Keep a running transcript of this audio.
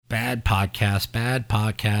Bad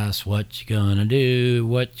podcast. What you gonna do?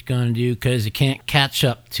 Because you can't catch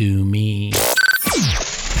up to me.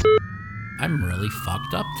 I'm really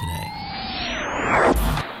fucked up today.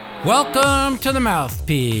 Welcome to The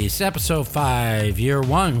Mouthpiece, episode 5, year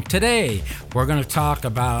 1. Today, we're going to talk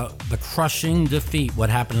about the crushing defeat, what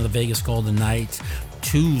happened to the Vegas Golden Knights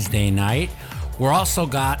Tuesday night. We're also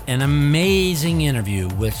got an amazing interview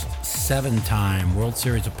with 7-time World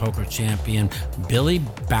Series of Poker champion Billy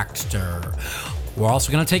Baxter. We're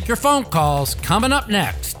also going to take your phone calls coming up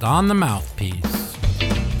next on The Mouthpiece.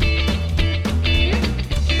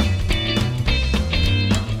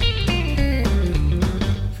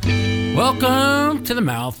 Welcome to The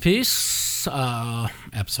Mouthpiece,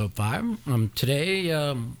 episode 5.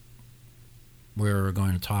 Today, we're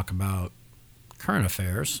going to talk about current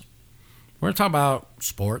affairs. We're going to talk about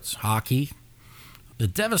sports, hockey, the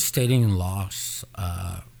devastating loss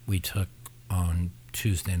we took on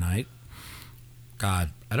Tuesday night. God,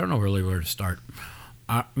 I don't know really where to start.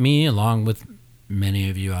 Me, along with many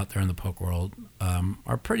of you out there in the poker world,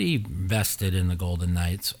 are pretty vested in the Golden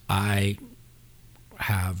Knights. I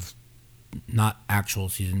have not actual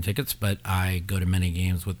season tickets, but I go to many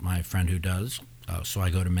games with my friend who does, so I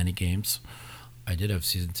go to many games. I did have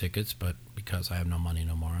season tickets, but because I have no money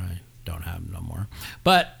no more, I don't have no more.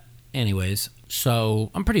 But anyways, so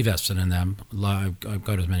I'm pretty vested in them. I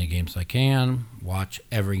go to as many games as I can, watch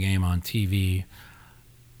every game on TV.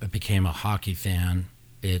 I became a hockey fan.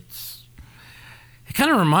 It kind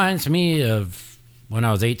of reminds me of when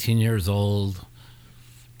I was 18 years old.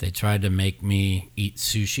 They tried to make me eat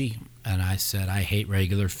sushi, and I said, I hate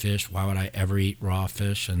regular fish. Why would I ever eat raw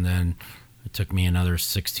fish? And then it took me another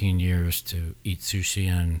 16 years to eat sushi,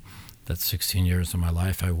 and that's 16 years of my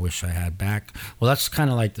life I wish I had back. Well, that's kind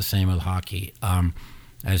of like the same with hockey.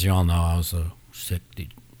 As you all know, I was a sick,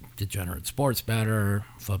 degenerate sports bettor,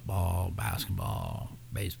 football, basketball,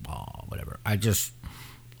 baseball, whatever. I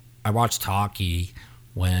watched hockey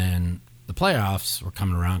when the playoffs were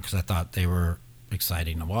coming around because I thought they were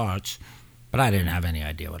exciting to watch, but I didn't have any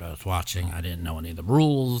idea what I was watching. I didn't know any of the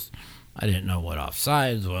rules. I didn't know what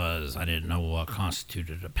offsides was. I didn't know what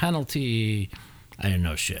constituted a penalty. I didn't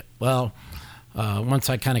know shit. Well, once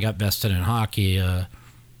I kind of got vested in hockey,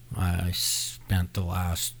 I spent the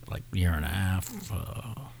last year and a half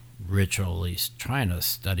ritually trying to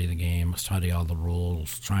study the game, study all the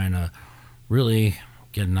rules, trying to really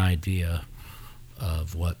get an idea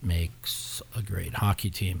of what makes a great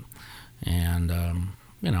hockey team. And,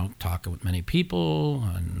 talking with many people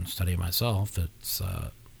and studying myself, it's,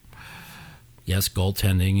 yes,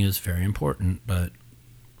 goaltending is very important, but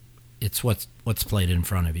it's what's played in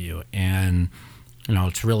front of you. And,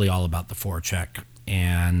 it's really all about the forecheck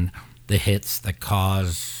and the hits that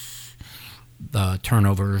cause the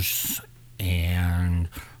turnovers and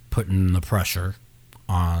putting the pressure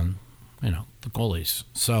on, the goalies.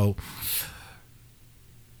 So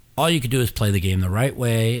all you could do is play the game the right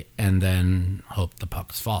way and then hope the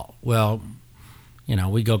pucks fall. Well,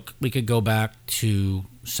 we could go back to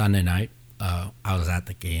Sunday night. I was at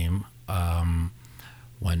the game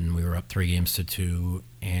when we were up 3-2,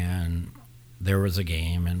 and there was a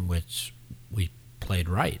game in which we played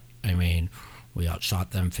right. I mean, we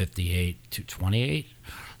outshot them 58-28.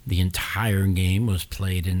 The entire game was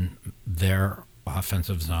played in their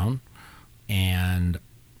offensive zone, and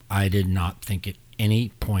I did not think at any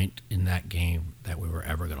point in that game that we were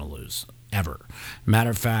ever going to lose, ever.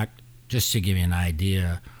 Matter of fact, just to give you an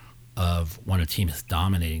idea of when a team is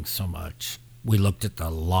dominating so much, we looked at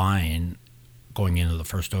the line going into the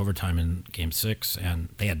first overtime in Game 6, and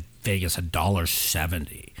they had Vegas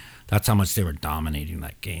 $1.70. That's how much they were dominating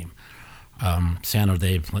that game. San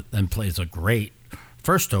Jose then plays a great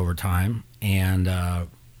first overtime, and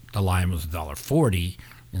the line was $1.40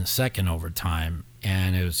 in the second overtime,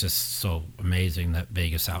 and it was just so amazing that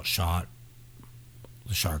Vegas outshot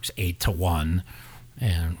the Sharks 8-1,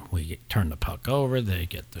 and we turn the puck over, they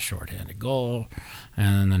get the shorthanded goal,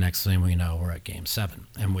 and then the next thing we know, we're at Game 7,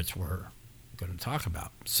 and which we're going to talk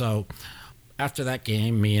about. So after that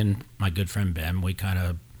game, me and my good friend Ben, we kind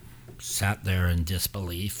of sat there in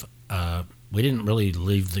disbelief. We didn't really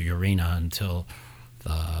leave the arena until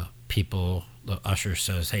the usher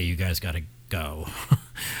says, hey, you guys got to go.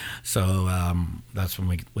 So that's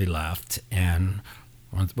when we left, and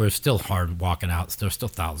we're still hard walking out. There's still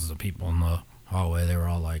thousands of people in the hallway. They were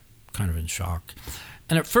all kind of in shock.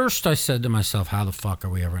 And at first I said to myself, how the fuck are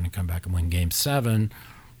we ever going to come back and win Game 7?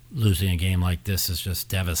 Losing a game like this is just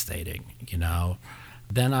devastating,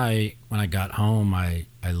 Then when I got home, I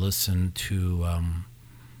listened to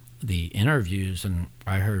the interviews, and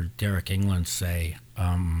I heard Derek England say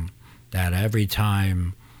that every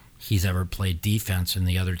time he's ever played defense in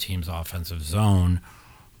the other team's offensive zone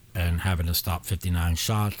and having to stop 59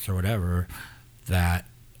 shots or whatever, that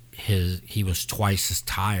he was twice as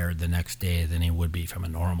tired the next day than he would be from a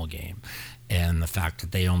normal game. And the fact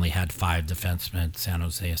that they only had 5 defensemen, San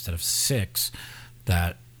Jose, instead of 6,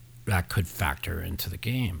 that could factor into the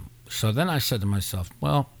game. So then I said to myself,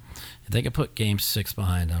 well, if they could put Game 6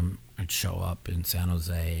 behind them and show up in San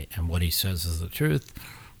Jose and what he says is the truth,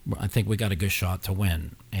 I think we got a good shot to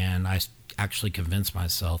win. And I actually convinced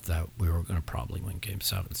myself that we were going to probably win Game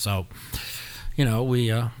 7. So,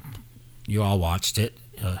 you all watched it.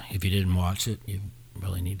 If you didn't watch it, you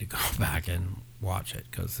really need to go back and watch it,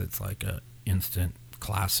 because it's like a instant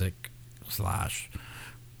classic /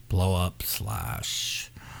 blow up /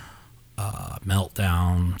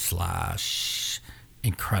 meltdown /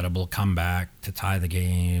 incredible comeback to tie the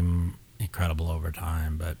game, incredible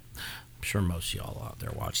overtime. But I'm sure most of y'all out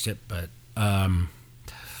there watched it. But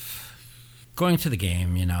going to the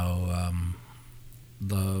game,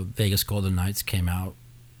 the Vegas Golden Knights came out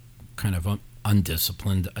kind of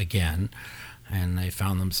undisciplined again, and they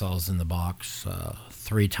found themselves in the box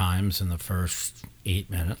 3 times in the first 8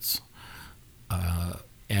 minutes,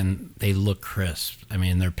 and they look crisp. I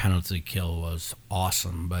mean, their penalty kill was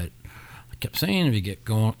awesome, but I kept saying, if you get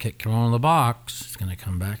going in the box, it's going to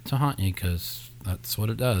come back to haunt you, because that's what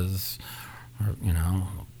it does.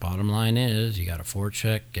 Bottom line is you got to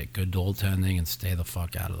forecheck, get good goaltending, and stay the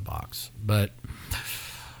fuck out of the box. But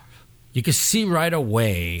you could see right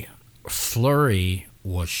away Fleury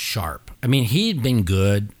was sharp. I mean, he'd been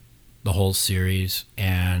good the whole series,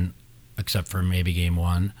 and except for maybe Game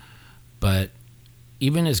 1, but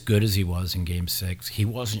even as good as he was in Game 6, he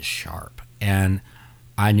wasn't sharp. And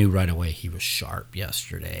I knew right away he was sharp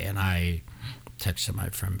yesterday. And I texted my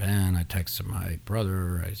friend Ben, I texted my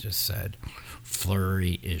brother, I just said,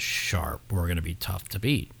 Fleury is sharp. We're going to be tough to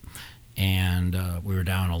beat. And we were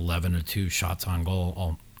down 11-2 shots on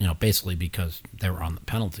goal, basically because they were on the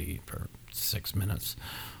penalty for 6 minutes.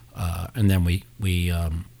 And then we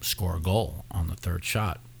score a goal on the third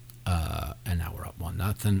shot. And now we're up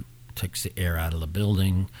 1-0. Takes the air out of the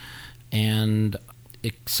building. And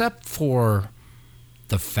except for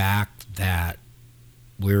the fact that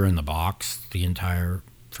we were in the box the entire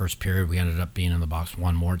first period, we ended up being in the box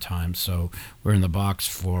one more time. So we're in the box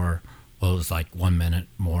for, it was like 1 minute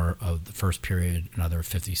more of the first period, another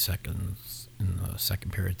 50 seconds in the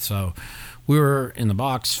second period. So we were in the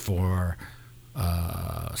box for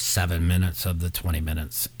 7 minutes of the 20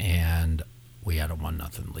 minutes, and we had a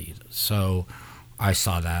 1-0 lead. So I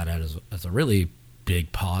saw that as a really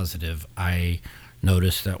big positive. I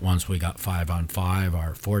noticed that once we got 5-on-5,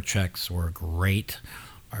 our forechecks were great.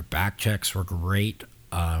 Our back checks were great.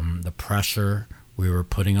 The pressure we were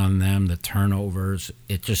putting on them, the turnovers,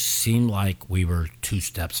 it just seemed like we were 2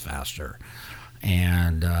 steps faster.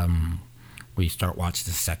 And we start watching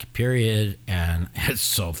the second period, and it's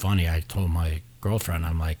so funny. I told my girlfriend,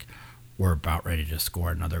 I'm like, we're about ready to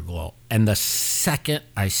score another goal. And the second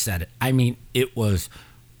I said it, I mean, it was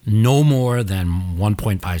no more than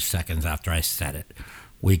 1.5 seconds after I said it,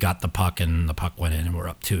 we got the puck, and the puck went in, and we're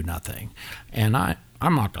up 2-0. And I'm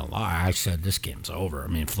not going to lie, I said, this game's over. I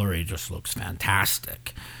mean, Fleury just looks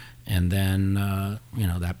fantastic. And then,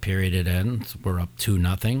 that period it ends, we're up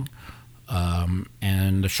 2-0.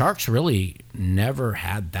 And the Sharks really never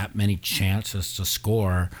had that many chances to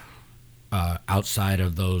score outside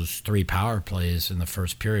of those 3 power plays in the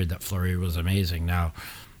first period that Fleury was amazing. Now,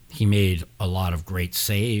 he made a lot of great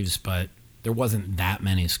saves, but there wasn't that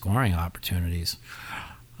many scoring opportunities.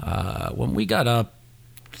 When we got up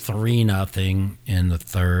 3-0 in the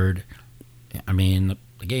third, I mean,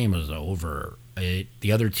 the game was over.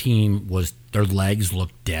 The other team their legs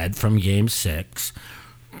looked dead from Game 6.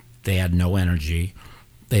 They had no energy.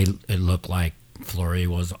 It looked like Fleury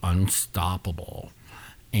was unstoppable.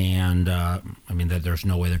 And, there's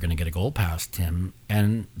no way they're going to get a goal past him.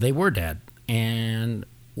 And they were dead. And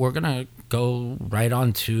we're going to go right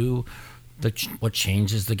on to what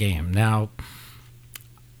changes the game. Now,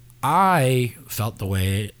 I felt the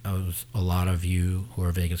way as a lot of you who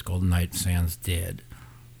are Vegas Golden Knights fans did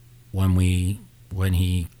when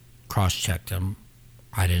he cross-checked him.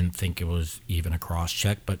 I didn't think it was even a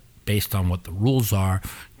cross-check, but based on what the rules are,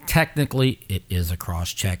 technically it is a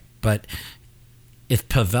cross-check. But if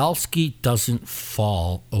Pavelski doesn't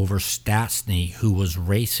fall over Stastny, who was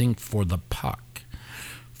racing for the puck,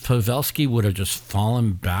 Pavelski would have just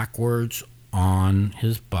fallen backwards on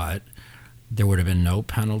his butt. There would have been no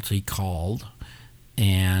penalty called,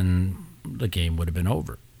 and the game would have been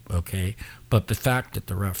over, okay? But the fact that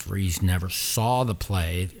the referees never saw the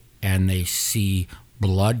play and they see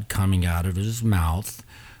blood coming out of his mouth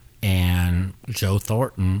and Joe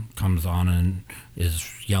Thornton comes on and is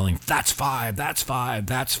yelling, "That's five, that's five,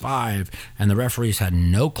 that's five." And the referees had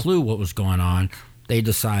no clue what was going on. They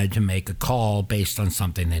decided to make a call based on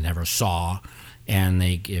something they never saw, and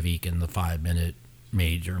they give Eakin the 5-minute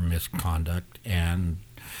major misconduct. And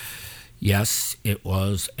yes, it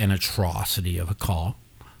was an atrocity of a call.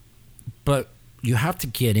 But you have to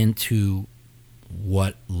get into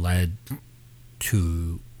what led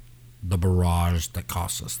to the barrage that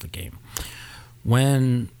cost us the game.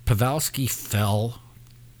 When Pavelski fell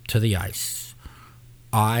to the ice,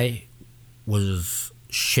 I was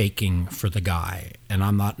shaking for the guy, and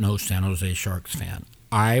I'm not no San Jose Sharks fan.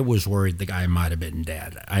 I was worried the guy might have been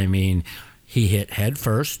dead. I mean, he hit head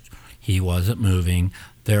first. He wasn't moving.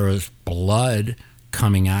 There was blood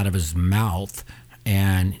coming out of his mouth,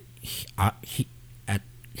 and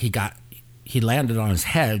he landed on his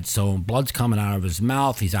head, so blood's coming out of his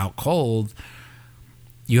mouth. He's out cold.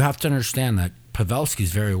 You have to understand that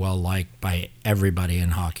Pavelski's very well liked by everybody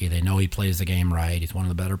in hockey. They know he plays the game right. He's one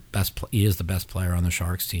of the he is the best player on the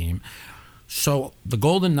Sharks team. So the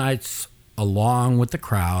Golden Knights, along with the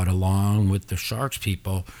crowd, along with the Sharks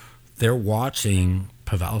people, they're watching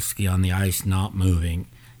Pavelski on the ice not moving,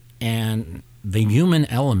 and the human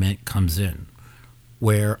element comes in,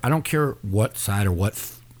 where I don't care what side or what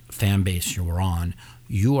fan base you're on,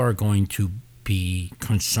 you are going to be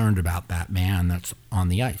concerned about that man that's on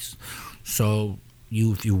the ice. So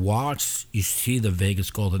if you watch, you see the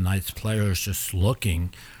Vegas Golden Knights players just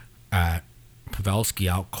looking at Pavelski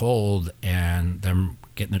out cold, and them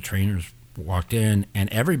getting the trainers walked in, and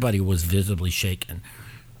everybody was visibly shaken.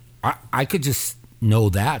 I could just know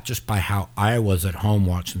that just by how I was at home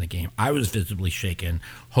watching the game. I was visibly shaken,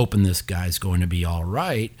 hoping this guy's going to be all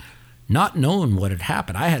right, not knowing what had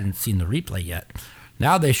happened. I hadn't seen the replay yet.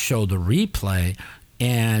 Now they show the replay,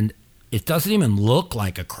 and it doesn't even look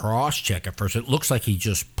like a cross-check at first. It looks like he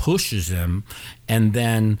just pushes him, and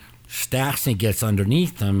then Stastny gets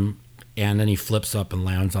underneath him, and then he flips up and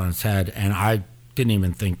lands on his head. And I didn't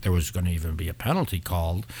even think there was going to even be a penalty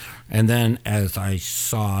called. And then as I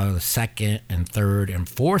saw the second and third and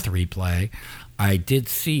fourth replay, I did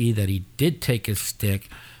see that he did take his stick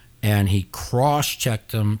and he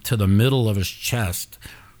cross-checked him to the middle of his chest.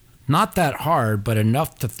 Not that hard, but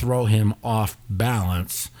enough to throw him off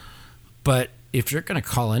balance. But if you're going to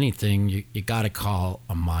call anything, you got to call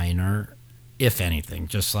a minor, if anything.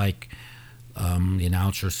 Just like the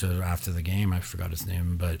announcer said after the game, I forgot his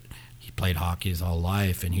name, but he played hockey his whole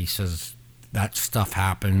life, and he says that stuff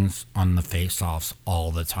happens on the face-offs all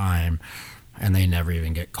the time, and they never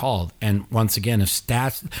even get called. And once again, if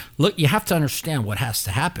stats... Look, you have to understand what has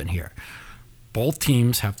to happen here. Both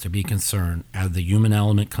teams have to be concerned. As the human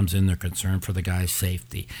element comes in, they're concerned for the guy's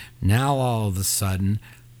safety. Now, all of a sudden,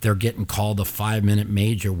 they're getting called a 5-minute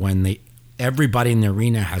major when everybody in the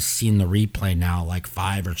arena has seen the replay now like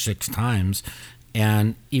 5 or 6 times.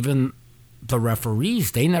 And even the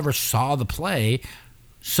referees, they never saw the play.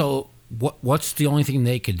 So what's the only thing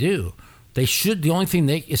they could do?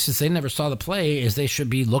 Since they never saw the play, is they should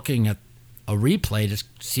be looking at a replay to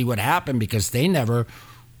see what happened, because they never,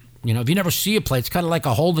 if you never see a play, it's kind of like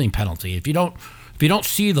a holding penalty. If you don't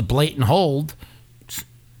see the blatant hold,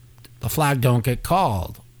 the flag don't get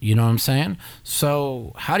called. You know what I'm saying?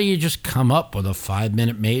 So how do you just come up with a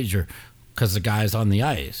 5-minute major because the guy's on the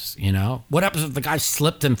ice? What happens if the guy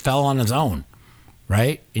slipped and fell on his own,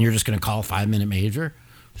 right? And you're just going to call a 5-minute major?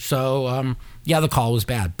 So the call was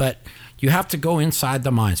bad, but you have to go inside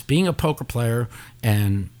the minds. Being a poker player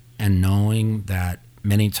and knowing that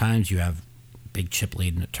many times you have big chip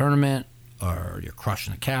lead in a tournament, or you're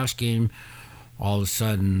crushing a cash game, all of a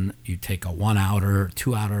sudden you take a 1-outer,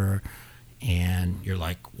 2-outer, and you're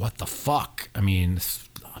like, what the fuck? I mean,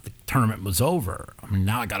 the tournament was over. I mean,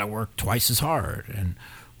 now I got to work twice as hard and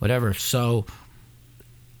whatever. So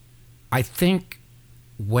I think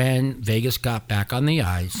when Vegas got back on the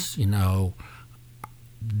ice,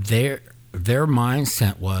 their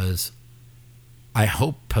mindset was, I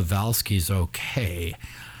hope Pavelski's okay,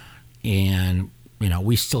 and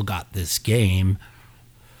we still got this game.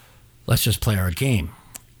 Let's just play our game.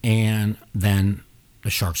 And then the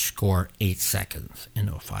Sharks score 8 seconds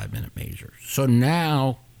into a 5-minute major. So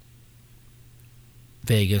now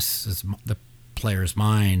Vegas, the player's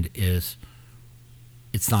mind is,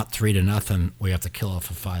 it's not 3-0. We have to kill off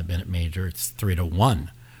a 5-minute major. It's 3-1.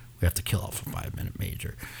 We have to kill off a 5-minute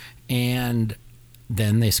major. And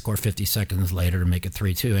then they score 50 seconds later to make it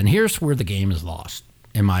 3-2. And here's where the game is lost,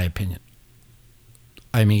 in my opinion.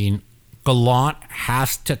 I mean, Gallant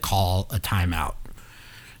has to call a timeout.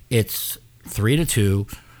 It's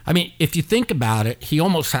 3-2. I mean, if you think about it, he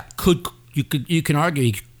almost could you can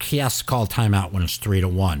argue he has to call timeout when it's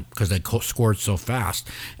 3-1 because they scored so fast,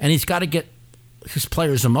 and he's got to get his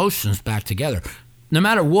players' emotions back together. No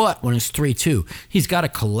matter what, when it's 3-2, he's got to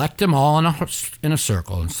collect them all in a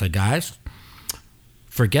circle and say, guys,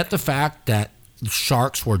 forget the fact that the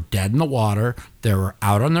Sharks were dead in the water. They were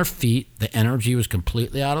out on their feet. The energy was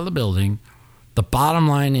completely out of the building. The bottom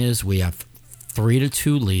line is we have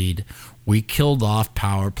 3-2 lead. We killed off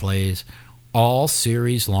power plays all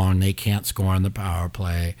series long. They can't score on the power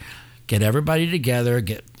play. Get everybody together.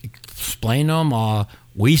 Explain to them all.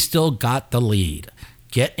 We still got the lead.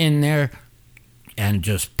 Get in there and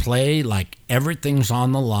just play like everything's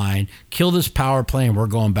on the line. Kill this power play, and we're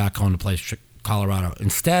going back home to play Colorado.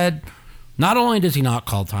 Instead, not only does he not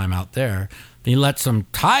call timeout there, he lets them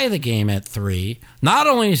tie the game at 3. Not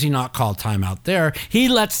only does he not call timeout there, he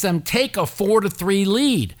lets them take a 4-3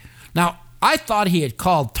 lead. Now, I thought he had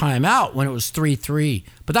called timeout when it was 3-3,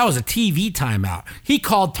 but that was a TV timeout. He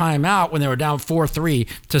called timeout when they were down 4-3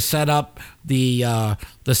 to set up the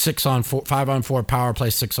 6-on-4, 5-on-4 power play,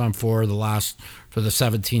 6-on-4 for the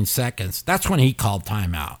 17 seconds. That's when he called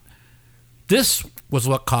timeout. This was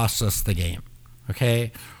what cost us the game.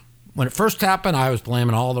 Okay, when it first happened, I was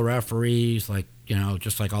blaming all the referees,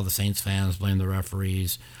 just like all the Saints fans blame the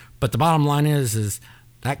referees. But the bottom line is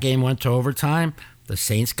that game went to overtime. The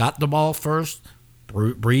Saints got the ball first.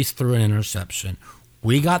 Brees threw an interception.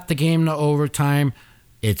 We got the game to overtime.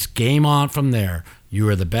 It's game on from there. You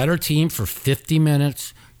were the better team for 50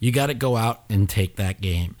 minutes. You got to go out and take that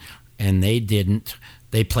game. And they didn't.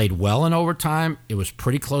 They played well in overtime. It was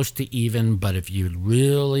pretty close to even, but if you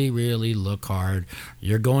really, really look hard,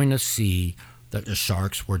 you're going to see that the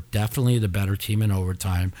Sharks were definitely the better team in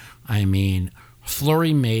overtime. I mean,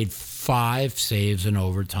 Fleury made 5 saves in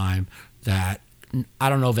overtime that I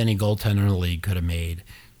don't know if any goaltender in the league could have made.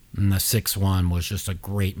 And the 6-1 was just a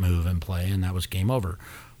great move and play, and that was game over.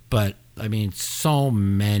 But, I mean, so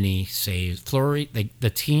many saves. Fleury, the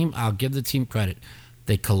team, I'll give the team credit.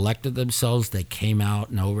 They collected themselves. They came out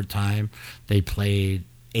in overtime. They played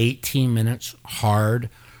 18 minutes hard,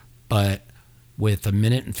 but with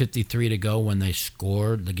 1:53 to go when they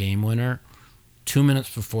scored the game winner, 2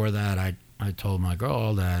 minutes before that, I told my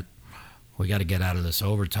girl that we got to get out of this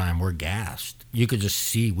overtime. We're gassed. You could just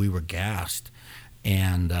see we were gassed,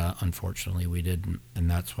 and unfortunately we didn't, and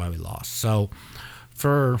that's why we lost. So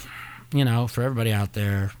for everybody out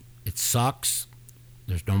there, it sucks.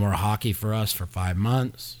 There's no more hockey for us for 5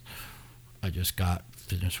 months. I just got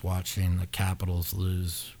finished watching the Capitals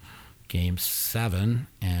lose Game 7,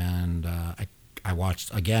 and I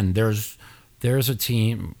watched again. There's a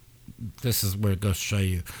team. This is where it goes to show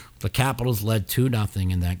you. The Capitals led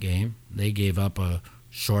 2-0 in that game. They gave up a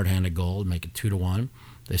shorthanded goal to make it 2-1.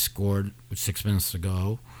 They scored with 6 minutes to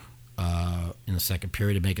go in the second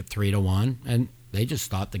period to make it 3-1, and they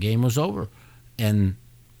just thought the game was over. And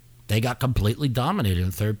they got completely dominated in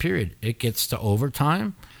the third period. It gets to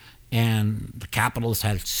overtime, and the Capitals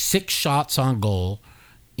had 6 shots on goal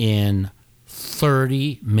in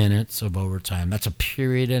 30 minutes of overtime. That's a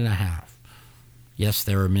period and a half. Yes,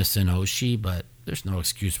 they were missing Oshie, but there's no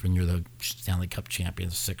excuse when you're the Stanley Cup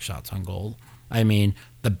champions, 6 shots on goal. I mean,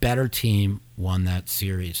 the better team won that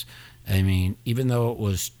series. I mean, even though it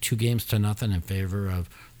was 2-0 in favor of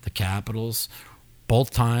the Capitals,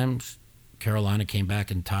 both times Carolina came back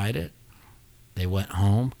and tied it. They went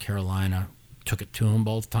home. Carolina took it to them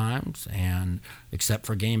both times, and except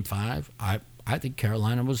for Game 5, I think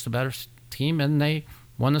Carolina was the better team, and they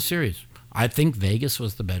won the series. I think Vegas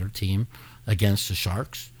was the better team against the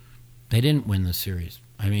Sharks. They didn't win the series.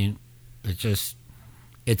 I mean, it's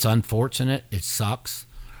unfortunate. It sucks.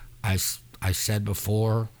 I said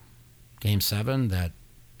before Game 7 that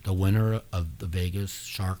the winner of the Vegas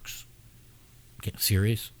Sharks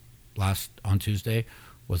series on Tuesday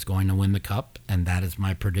was going to win the cup, and that is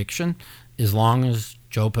my prediction. As long as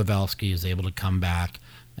Joe Pavelski is able to come back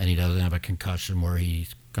and he doesn't have a concussion where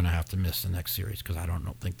he's going to have to miss the next series, because I don't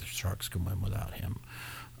think the Sharks can win without him.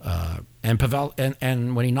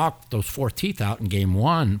 And when he knocked those 4 teeth out in Game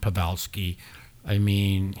 1, Pavelski, I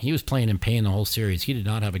mean, he was playing in pain the whole series. He did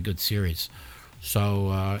not have a good series.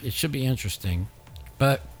 So it should be interesting.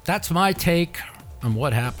 But that's my take on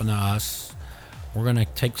what happened to us. We're going to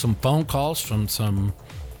take some phone calls from some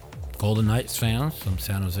Golden Knights fans, some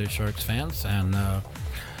San Jose Sharks fans, and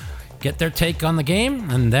get their take on the game.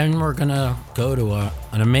 And then we're going to go to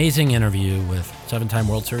an amazing interview with 7-time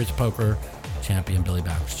World Series poker champion Billy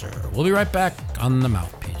Baxter. We'll be right back on The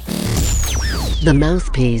Mouthpiece. The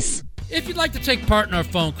Mouthpiece. If you'd like to take part in our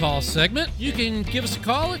phone call segment, you can give us a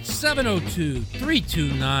call at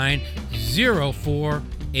 702-329-04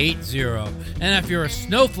 And if you're a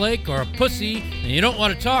snowflake or a pussy and you don't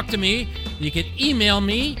want to talk to me, you can email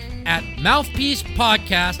me at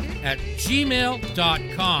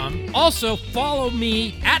mouthpiecepodcast@gmail.com. Also, follow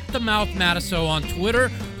me at the Mouth Matiso on Twitter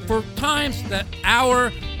for times that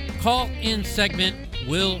our call-in segment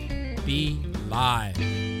will be live.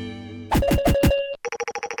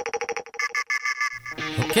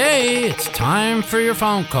 Okay, it's time for your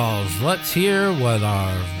phone calls. Let's hear what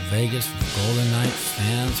our Vegas Golden Knights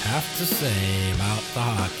fans have to say about the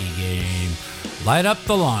hockey game. Light up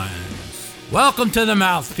the lines. Welcome to the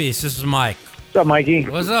Mouthpiece. This is Mike. What's up, Mikey?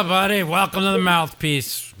 What's up, buddy? Welcome to the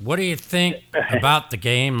Mouthpiece. What do you think about the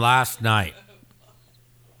game last night?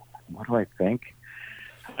 What do I think?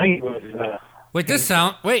 I think it was...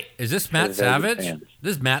 is this Matt Savage?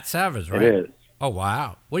 This is Matt Savage, right? It is. Oh,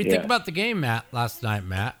 wow. What do you think about the game, last night,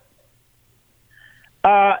 Matt?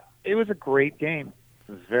 It was a great game.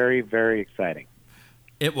 It was very, very exciting.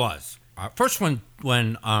 It was. First, when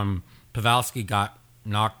Pavelski got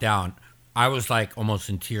knocked down, I was like almost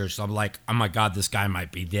in tears. I'm like, oh, my God, this guy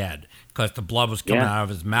might be dead because the blood was coming out of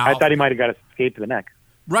his mouth. I thought he might have got a skate to the neck.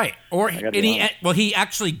 Right. He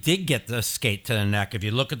actually did get the skate to the neck. If you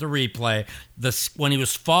look at the replay, when he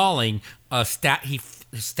was falling,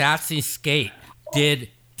 Stastny's skate did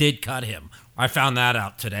cut him. I found that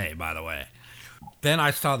out today, by the way. Then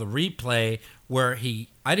I saw the replay where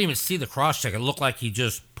I didn't even see the cross check. It looked like he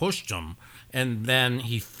just pushed him, and then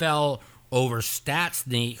he fell over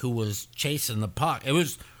Stastny, who was chasing the puck. It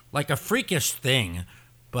was like a freakish thing,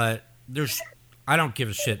 but I don't give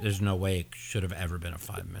a shit. There's no way it should have ever been a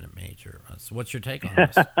 5-minute major. So what's your take on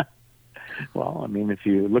this? Well, I mean, if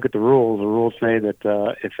you look at the rules say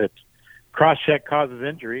that if it cross-check causes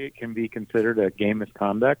injury, it can be considered a game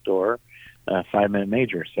misconduct or a 5-minute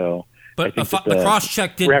major. So, but the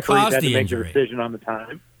cross-check didn't cause the injury. The decision on the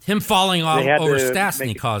time. Him falling off over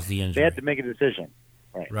Stastny caused the injury. They had to make a decision.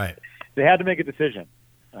 Right. They had to make a decision.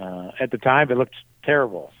 At the time, it looked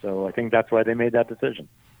terrible. So I think that's why they made that decision.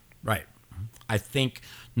 Right. I think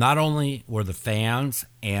not only were the fans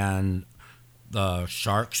and the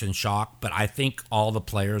Sharks in shock, but I think all the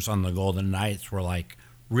players on the Golden Knights were like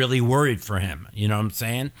really worried for him. You know what I'm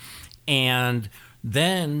saying? And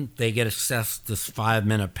then they get assessed this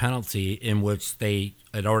 5-minute penalty in which they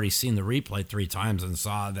had already seen the replay 3 times and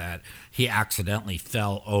saw that he accidentally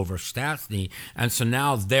fell over Stastny. And so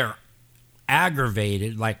now they're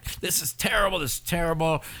aggravated, like, this is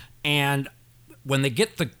terrible. And when they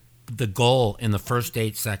get the goal in the first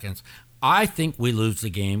 8 seconds, I think we lose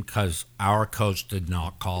the game because our coach did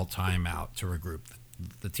not call timeout to regroup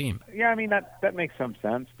the team. Yeah, I mean, that makes some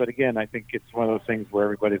sense. But again, I think it's one of those things where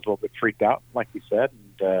everybody's a little bit freaked out, like you said.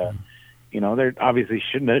 And, they obviously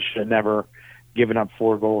should have never given up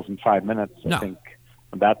 4 goals in 5 minutes. No. I think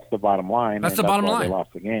that's the bottom line. That's the bottom line. They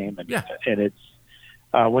lost the game. And, yeah. And it's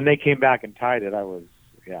when they came back and tied it, I was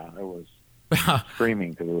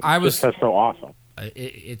screaming because it was just so awesome.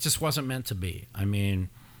 It just wasn't meant to be. I mean,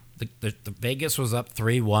 the Vegas was up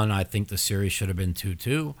 3-1. I think the series should have been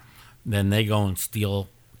 2-2. Then they go and steal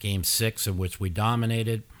Game 6, in which we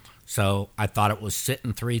dominated. So I thought it was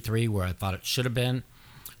sitting 3-3 where I thought it should have been.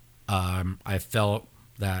 I felt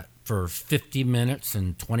that for 50 minutes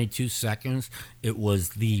and 22 seconds, it was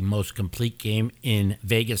the most complete game in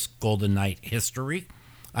Vegas Golden Knight history.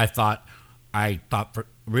 I thought for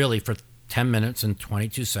 10 minutes and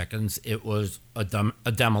 22 seconds, it was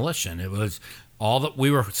a demolition. It was we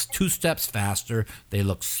were 2 steps faster. They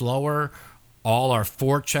looked slower. All our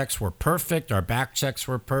forechecks were perfect. Our back checks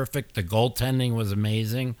were perfect. The goaltending was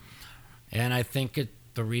amazing. And I think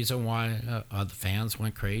the reason why the fans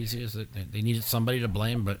went crazy is that they needed somebody to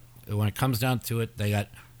blame. But when it comes down to it, they got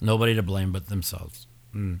nobody to blame but themselves.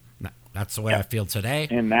 That's the way I feel today.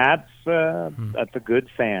 And that's a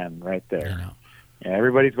good fan right there. You know. Yeah,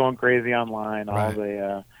 everybody's going crazy online. Right.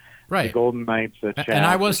 All the Golden Knights chat. And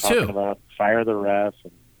I was too. About fire the refs.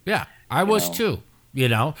 Yeah, I was too.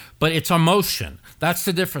 But it's emotion. That's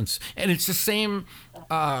the difference. And it's the same.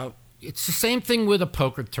 It's the same thing with a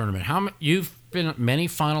poker tournament. You've been at many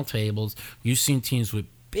final tables. You've seen teams with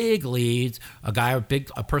big leads. A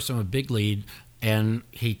person with a big lead, and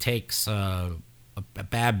he takes a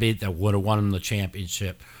bad beat that would have won him the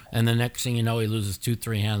championship. And the next thing you know, he loses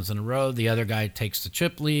 2-3 hands in a row. The other guy takes the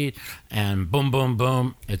chip lead, and boom, boom,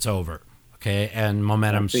 boom, it's over. Okay, and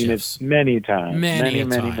momentum shifts. It many times. Many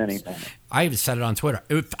times. I even said it on Twitter.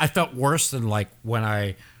 I felt worse than like when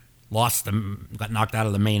I got knocked out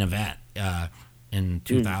of the main event in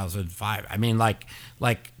 2005. I mean, like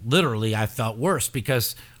literally, I felt worse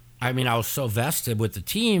because I mean, I was so vested with the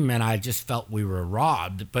team, and I just felt we were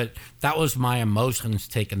robbed. But that was my emotions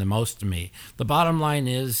taking the most of me. The bottom line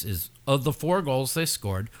is of the 4 goals they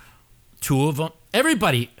scored, 2 of them,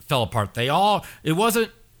 everybody fell apart. It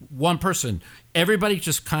wasn't one person. Everybody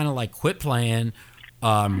just kind of like quit playing,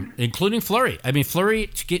 including Fleury. I mean, Fleury,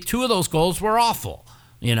 to get 2 of those goals were awful,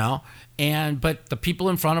 but the people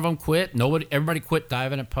in front of him quit. Everybody quit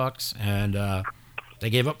diving at pucks, and they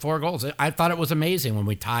gave up 4 goals. I thought it was amazing when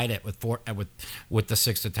we tied it with with the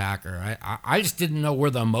 6th attacker. I just didn't know where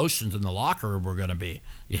the emotions in the locker room were going to be.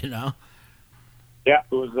 Yeah,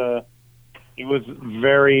 it was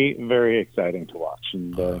very, very exciting to watch,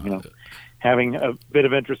 and having a bit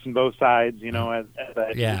of interest in both sides. As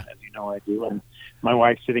I do, and my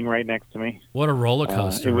wife's sitting right next to me. What a roller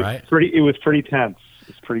coaster, right? It was pretty tense.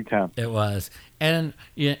 It's pretty tense. It was, and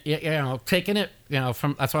taking it,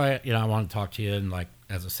 from that's why I want to talk to you, and like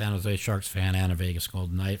as a San Jose Sharks fan and a Vegas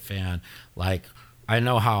Golden Knight fan, like I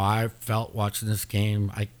know how I felt watching this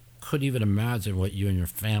game. I couldn't even imagine what you and your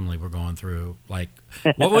family were going through. Like,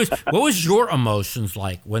 what was your emotions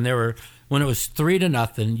like when it was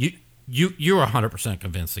 3-0? You were 100%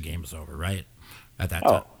 convinced the game was over, right? At that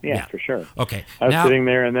time. Oh, yeah, for sure. Okay. I was sitting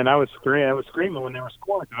there, and then I was screaming when they were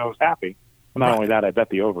scoring because I was happy. Well, not only that, I bet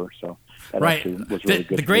the over, so that was really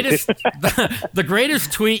good. The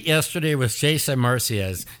greatest tweet yesterday was Jason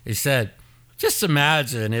Merciez. He said, "Just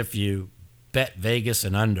imagine if you bet Vegas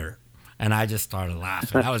and under," and I just started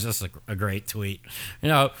laughing. That was just a great tweet.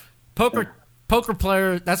 Poker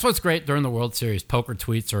player. That's what's great during the World Series. Poker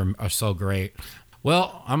tweets are so great.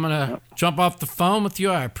 Well, I'm gonna jump off the phone with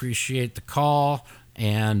you. I appreciate the call,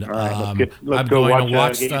 and right, I'm going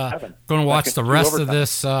to watch the rest of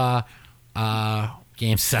this.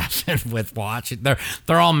 Game 7 with watching. They're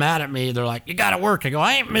all mad at me. They're like, "You got to work." I go,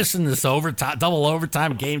 "I ain't missing this double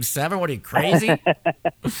overtime game 7. What are you, crazy?" All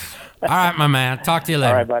right, my man. Talk to you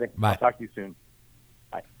later. All right, buddy. Bye. I'll talk to you soon.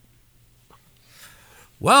 Bye.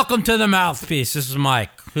 Welcome to the Mouthpiece. This is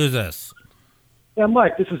Mike. Who's this? Yeah,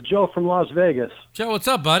 Mike, this is Joe from Las Vegas. Joe, what's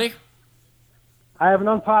up, buddy? I have an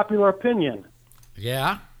unpopular opinion.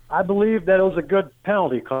 Yeah? I believe that it was a good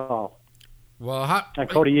penalty call Well, on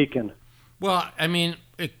Cody Eakin. Well, I mean,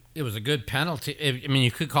 it was a good penalty. I mean,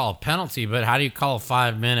 you could call it a penalty, but how do you call a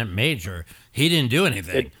 5-minute major? He didn't do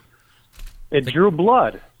anything. It drew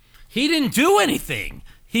blood. He didn't do anything.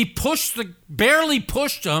 He barely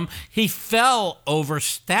pushed him. He fell over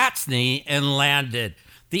Stastny and landed.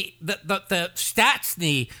 The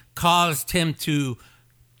Stastny caused him to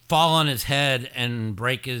fall on his head and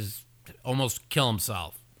almost kill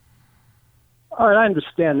himself. All right, I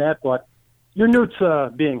understand that, but you're new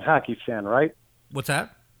to being a hockey fan, right? What's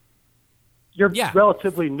that? You're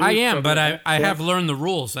relatively new. I am, but I have learned the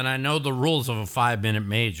rules, and I know the rules of a 5-minute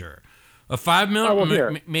major. A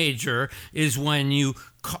 5-minute major is when you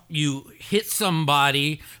hit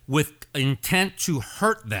somebody with intent to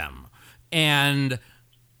hurt them, and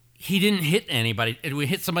he didn't hit anybody. We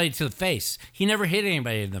hit somebody to the face. He never hit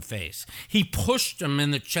anybody in the face. He pushed him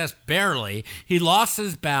in the chest barely. He lost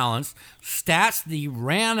his balance. Stastny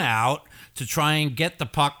ran out to try and get the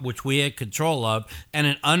puck, which we had control of, and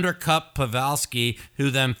an undercut Pavelski,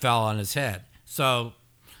 who then fell on his head. So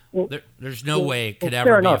there's no way it could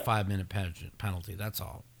ever be a 5-minute penalty. That's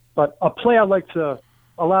all. But a play I'd like to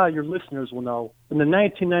a lot of your listeners will know, in the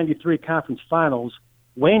 1993 conference finals,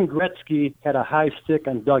 Wayne Gretzky had a high stick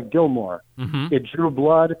on Doug Gilmour. Mm-hmm. It drew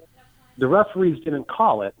blood. The referees didn't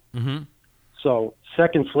call it. Mm-hmm. So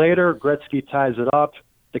seconds later, Gretzky ties it up.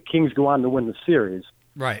 The Kings go on to win the series.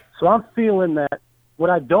 Right. So I'm feeling that what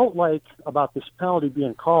I don't like about this penalty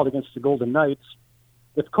being called against the Golden Knights,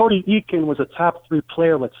 if Cody Eakin was a top 3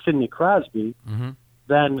 player like Sidney Crosby, mm-hmm.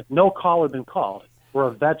 then no call would have been called.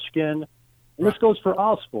 Or Ovechkin. And this goes for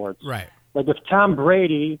all sports. Right. Like if Tom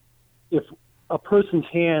Brady, if a person's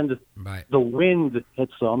hand, right. the wind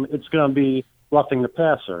hits them, it's going to be roughing the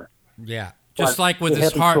passer. Yeah. Just like with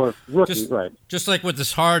this Harden, right. Just like with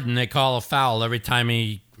this Harden, they call a foul every time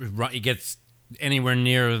he gets anywhere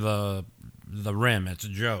near the rim. It's a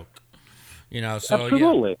joke, So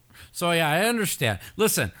absolutely. Yeah. So yeah, I understand.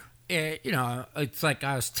 Listen, it's like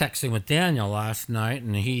I was texting with Daniel last night,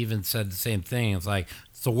 and he even said the same thing. It's like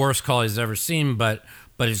it's the worst call he's ever seen, but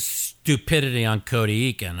it's stupidity on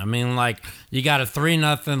Cody Eakin. I mean, like you got a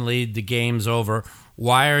 3-0 lead, the game's over.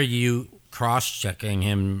 Why are you cross-checking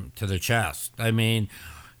him to the chest? I mean,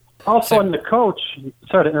 also, on the coach,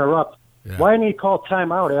 sorry to interrupt. Yeah. Why didn't he call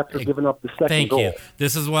timeout after giving up the second goal? Thank you.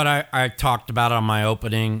 This is what I talked about on my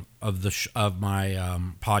opening of my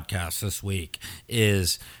podcast this week.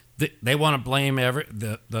 Is They want to blame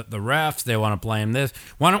the refs. They want to blame this.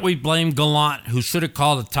 Why don't we blame Gallant, who should have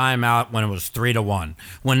called a timeout when it was 3-1?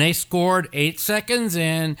 When they scored 8 seconds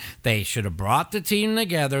in, they should have brought the team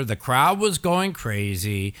together. The crowd was going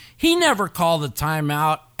crazy. He never called a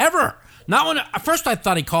timeout ever. Not when at first I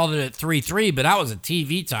thought he called it at 3-3, but that was a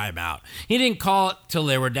TV timeout. He didn't call it till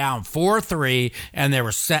they were down 4-3 and they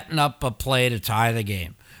were setting up a play to tie the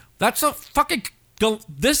game. That's a fucking.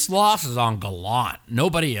 This loss is on Gallant,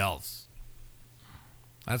 nobody else.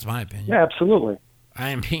 That's my opinion. Yeah, absolutely.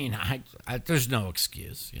 I mean, there's no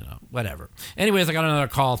excuse, whatever. Anyways, I got another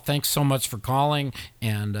call. Thanks so much for calling,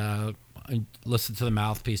 and listen to the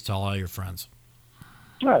Mouthpiece. Tell all your friends.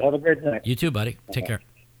 All right, have a great day. You too, buddy. Take care.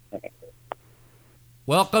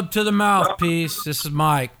 Welcome to the Mouthpiece. This is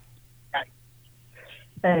Mike.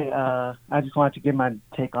 Hey, I just wanted to give my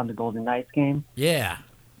take on the Golden Knights game. Yeah.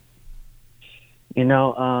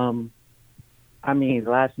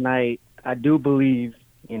 Last night, I do believe,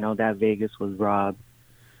 that Vegas was robbed.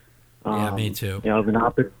 Yeah, me too. Of an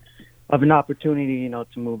opportunity, to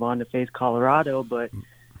move on to face Colorado. But,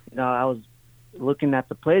 I was looking at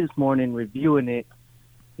the play this morning, reviewing it,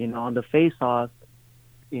 on the face-off.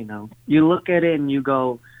 You look at it and you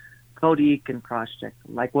go, Cody can cross-check.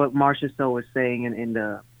 Like what Marchessault was saying in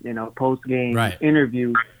the, post-game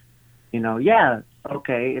interview. Yeah,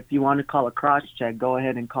 okay, if you want to call a cross-check, go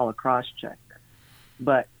ahead and call a cross-check.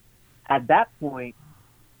 But at that point,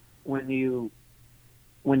 when you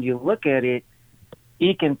look at it,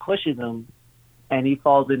 Eakin pushes him, and he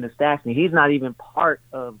falls into Stastny. He's not even part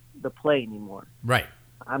of the play anymore. Right.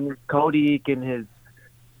 Cody Eakin has,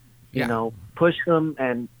 pushed him,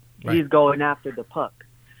 and he's going after the puck.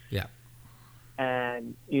 Yeah.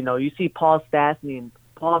 And, you see Paul Stastny, and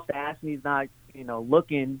Paul Stastny's not,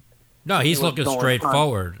 looking. No, he's looking straight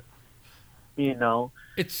forward. It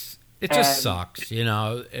just sucks.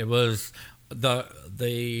 It was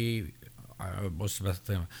what's the best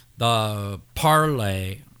thing? The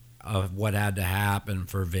parlay of what had to happen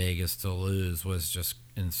for Vegas to lose was just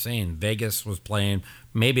insane. Vegas was playing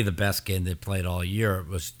maybe the best game they played all year. It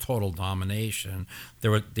was total domination.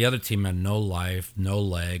 The other team had no life, no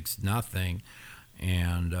legs, nothing,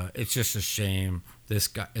 and it's just a shame. It's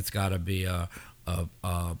got to be a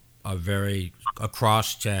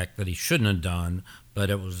cross check that he shouldn't have done, but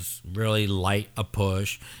it was really light a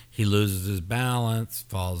push. He loses his balance,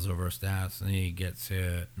 falls over stats, and he gets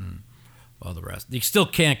hit, and the rest. You still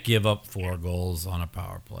can't give up 4 goals on a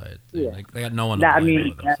power play. They got no one to blame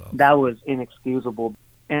with themselves. That was inexcusable.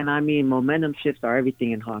 And momentum shifts are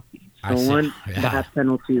everything in hockey. So that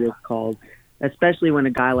penalty is called, especially when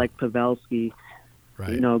a guy like Pavelski,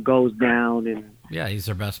 goes down and he's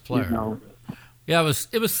their best player. Yeah,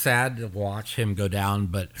 it was sad to watch him go down,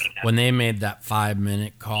 but when they made that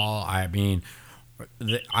 5-minute call,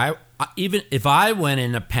 even if I went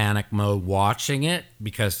into panic mode watching it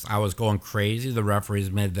because I was going crazy, the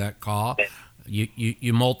referees made that call.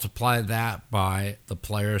 You multiply that by the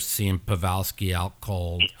players seeing Pavelski out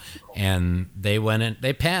cold, and they went in,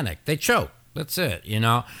 they panicked, they choked. That's it.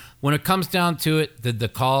 When it comes down to it, did the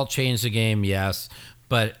call change the game? Yes,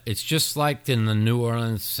 but it's just like in the New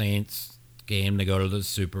Orleans Saints game to go to the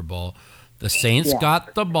Super Bowl. The Saints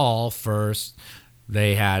got the ball first.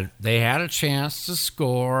 They had a chance to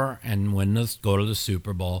score and go to the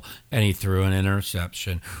Super Bowl, and he threw an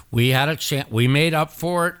interception. We had a chance. We made up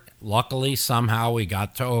for it. Luckily, somehow we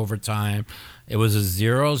got to overtime. It was a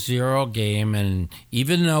 0-0 game, and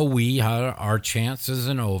even though we had our chances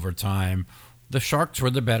in overtime, the Sharks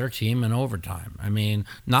were the better team in overtime. I mean,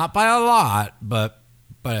 not by a lot, but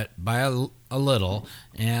by a little,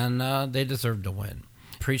 and they deserved to win.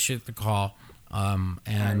 Appreciate the call,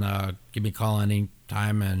 and give me a call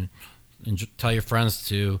anytime, and tell your friends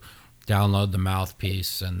to download the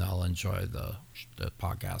Mouthpiece, and they'll enjoy the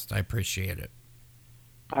podcast. I appreciate it.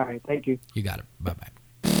 All right, thank you. You got it. Bye-bye.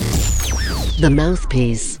 The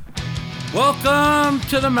Mouthpiece. Welcome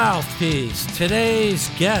to the Mouthpiece. Today's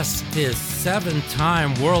guest is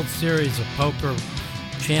 7-time World Series of Poker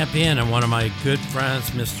champion and one of my good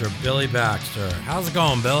friends, Mr. Billy Baxter. How's it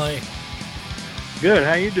going, Billy? Good.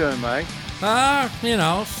 How you doing, Mike?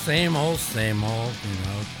 Same old,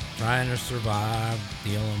 trying to survive,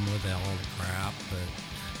 dealing with all the crap, but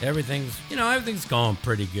everything's going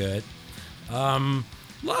pretty good.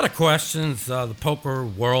 A lot of questions the poker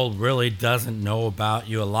world really doesn't know about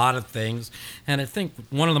you, a lot of things. And I think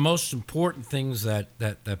one of the most important things that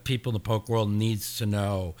people in the poker world needs to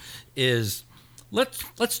know is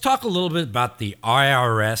let's talk a little bit about the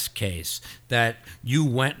IRS case that you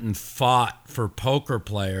went and fought for poker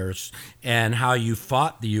players, and how you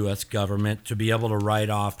fought the U.S. government to be able to write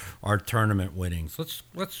off our tournament winnings.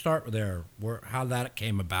 Let's start there. How that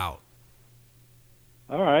came about.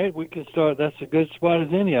 All right, we can start. That's a good spot as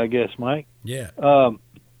any, I guess, Mike. Yeah. Well,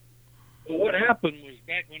 what happened was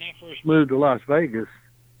back when I first moved to Las Vegas,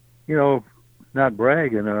 not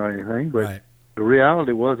bragging or anything, but Right. the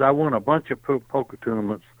reality was I won a bunch of poker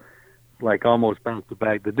tournaments, like almost back to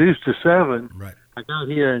back. The Deuce to Seven, Right. I got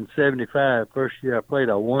here in '75. First year I played,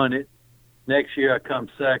 I won it. Next year I come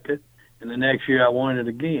second, and the next year I won it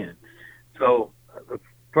again. So the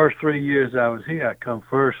first 3 years I was here, I come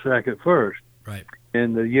first, second, first. Right.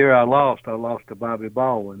 And the year I lost to Bobby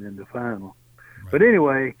Baldwin in the final. Right. But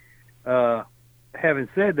anyway, having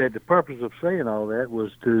said that, the purpose of saying all that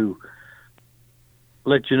was to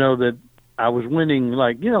let you know that I was winning,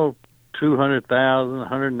 200,000,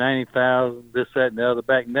 190,000, this, that, and the other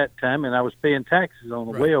back in that time, and I was paying taxes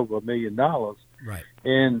on way over $1 million. Right.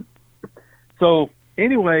 And so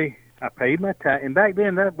anyway, I paid my tax, and back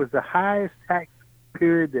then that was the highest tax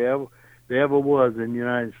period there ever was in the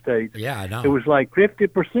United States. Yeah, I know. It was like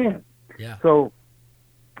 50%. Yeah. So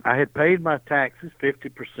I had paid my taxes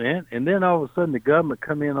 50%, and then all of a sudden the government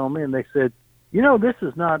come in on me and they said, this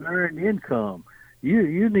is not earned income.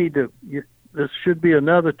 You need to. This should be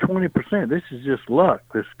another 20%. This is just luck.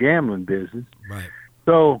 This gambling business. Right.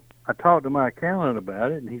 So I talked to my accountant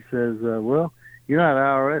about it, and he says, "Well, you know how the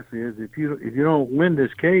IRS is. If you don't win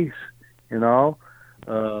this case and all,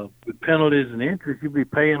 with penalties and interest, you'll be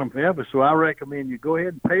paying them forever. So I recommend you go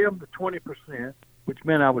ahead and pay them the 20%, which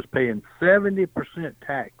meant I was paying 70%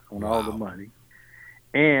 tax on all the money,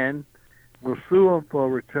 and we'll sue them for a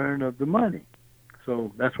return of the money."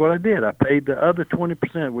 So that's what I did. I paid the other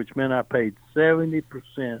 20%, which meant I paid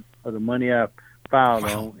 70% of the money I filed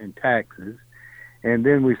on in taxes, and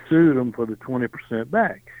then we sued them for the 20%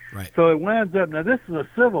 back. Right. So it winds up, now this is a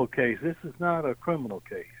civil case. This is not a criminal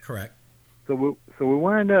case. Correct. So we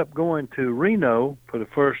wind up going to Reno for the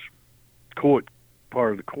first part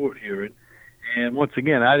of the court hearing. And once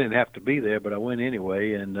again, I didn't have to be there, but I went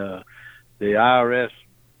anyway. And the IRS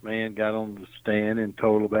man got on the stand and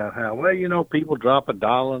told about how, people drop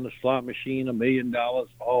 $1 in the slot machine, $1 million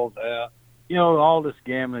falls out. All this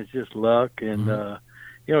gambling is just luck. And,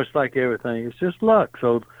 it's like everything. It's just luck.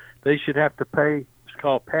 So they should have to pay, it's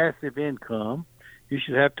called passive income. You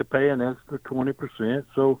should have to pay an extra 20%.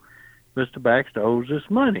 So Mr. Baxter owes this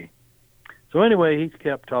money. So anyway, he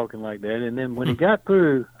kept talking like that. And then when he got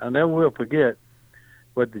through, I never will forget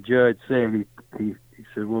what the judge said. He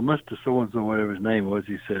said, "Well, Mr. So-and-so, whatever his name was,"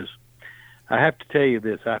 he says, "I have to tell you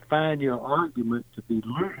this. I find your argument to be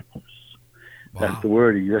ludicrous." Wow. That's the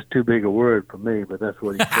word. That's too big a word for me, but that's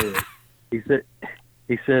what he said.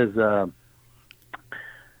 He says, I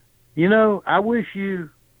wish you,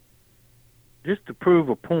 just to prove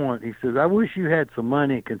a point, he says, I wish you had some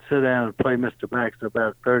money and could sit down and play Mr. Baxter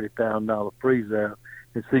about a $30,000 freeze-out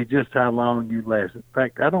and see just how long you'd last. In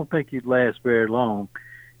fact, I don't think you'd last very long.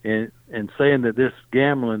 And saying that this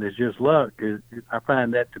gambling is just luck, I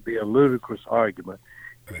find that to be a ludicrous argument.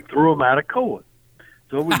 He threw him out of court.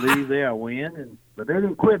 So we leave there, I win, but they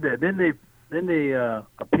didn't quit that. Then they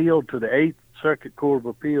appealed to the 8th Circuit Court of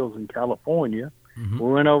Appeals in California. Mm-hmm.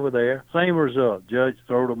 We went over there, same result. Judge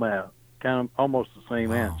threw them out, kind of almost the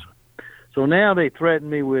same answer. So now they threaten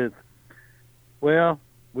me with, well,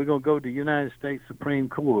 we're going to go to the United States Supreme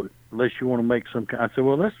Court unless you want to make some. I said,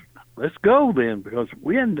 well, let's go then, because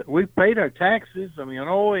we paid our taxes. I don't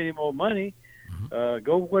owe any more money.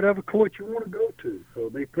 Go whatever court you want to go to. So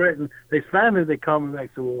they threatened. They finally called me back and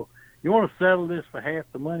said, well, you want to settle this for half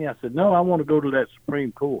the money? I said, no, I want to go to that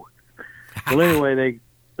Supreme Court. Well, anyway,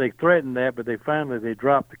 they threatened that, but they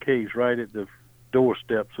dropped the case right at the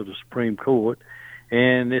doorsteps of the Supreme Court,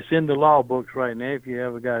 and it's in the law books right now. If you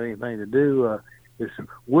ever got anything to do, it's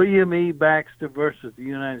William E. Baxter versus the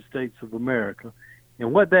United States of America.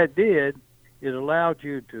 And what that did, it allowed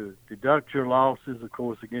you to deduct your losses, of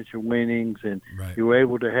course, against your winnings, and you were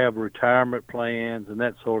able to have retirement plans and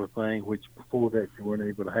that sort of thing, which before that you weren't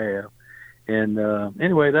able to have. And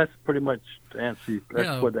anyway, that's pretty much to answer.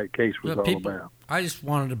 That's what that case was all about. I just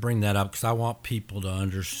wanted to bring that up because I want people to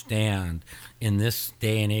understand in this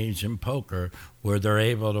day and age in poker where they're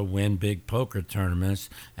able to win big poker tournaments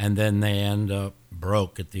and then they end up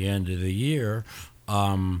broke at the end of the year,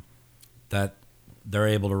 that they're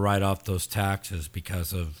able to write off those taxes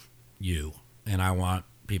because of you. And I want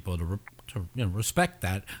people to respect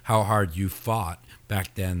that, how hard you fought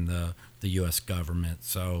back then, the U.S. government.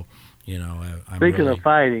 So, I'm Speaking of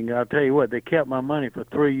fighting, I'll tell you what, they kept my money for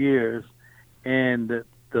 3 years, and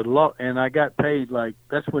the law, and I got paid like,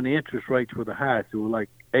 that's when the interest rates were the highest. It was like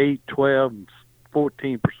 8, 12, and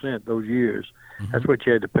 14% those years. Mm-hmm. That's what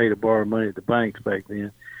you had to pay to borrow money at the banks back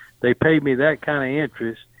then. They paid me that kind of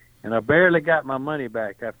interest, and I barely got my money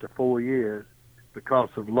back after 4 years because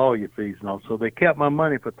of lawyer fees and all. So they kept my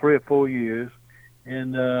money for 3 or 4 years,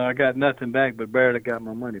 and I got nothing back, but barely got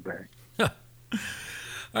my money back.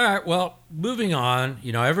 All right, well, moving on,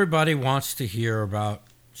 everybody wants to hear about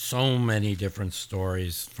so many different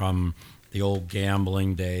stories from the old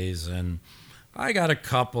gambling days, and I got a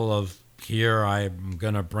couple of here I'm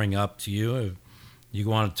going to bring up to you if you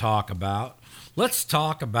want to talk about. Let's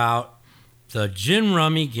talk about the gin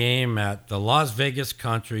rummy game at the Las Vegas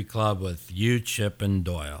Country Club with you, Chip, and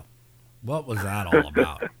Doyle. What was that all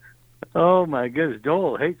about? Oh, my goodness.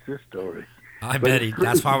 Doyle hates this story. I bet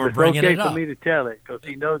that's why we're bringing it up. It's okay for me to tell it because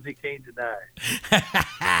he knows he can't deny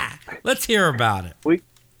it. Let's hear about it. We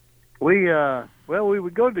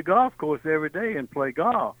would go to the golf course every day and play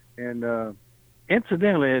golf. And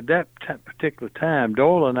incidentally, at that particular time,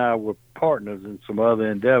 Doyle and I were partners in some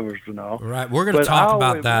other endeavors and all. Right. We're going to talk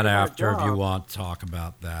about that after if you want to talk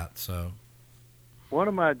about that. So, one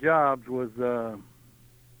of my jobs was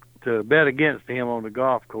to bet against him on the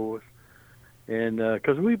golf course. And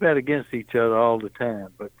because we bet against each other all the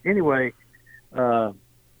time. But anyway,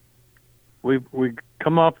 we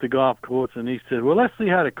come off the golf course, and he said, well, let's see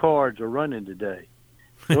how the cards are running today.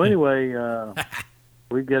 So anyway,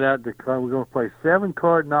 we get out the car. We're going to play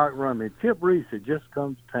 7-card knock rummy. Chip Reese had just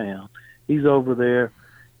come to town. He's over there,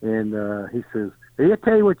 and he says, hey, I'll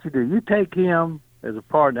tell you what you do. You take him as a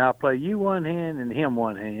partner. I'll play you one hand and him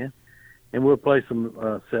one hand. And we'll play some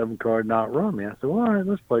 7-card knock rummy. I said, well, all right,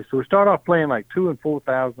 let's play. So we start off playing like 2,000 and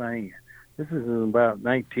 4,000 a hand. This is in about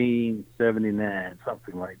 1979,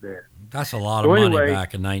 something like that. That's a lot of money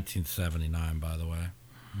back in 1979, by the way.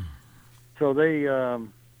 So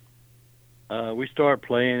we start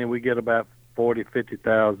playing, and we get about 40,000,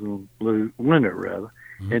 50,000 winner, rather.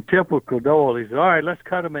 Mm-hmm. And typical Doyle, he said, all right, let's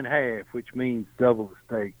cut them in half, which means double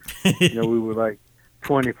the stakes. We were like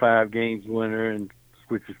 25 games winner, and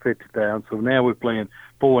which is 50,000. So now we're playing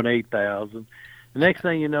 4,000 and 8,000. The next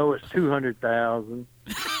thing you know, it's 200,000.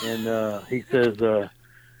 And he says,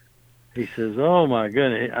 oh my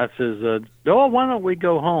goodness. I says, Doyle, why don't we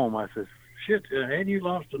go home? I says, shit, hadn't you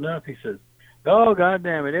lost enough? He says, oh, God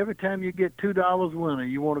damn it. Every time you get $2 winner,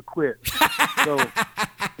 you want to quit. So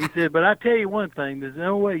he said, but I tell you one thing, there's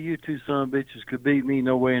no way you two son of bitches could beat me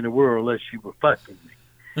nowhere in the world unless you were fucking me.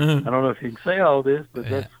 Mm-hmm. I don't know if you can say all this, but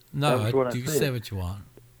that's what I said. You can say what you want.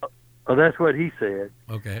 Oh, that's what he said.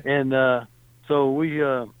 Okay. And so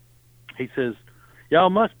he says, y'all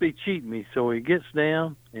must be cheating me. So he gets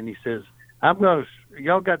down and he says,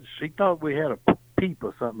 he thought we had a peep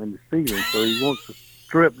or something in the ceiling, so he wants to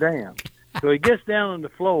strip down. So he gets down on the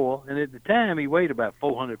floor, and at the time he weighed about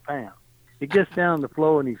 400 pounds. He gets down on the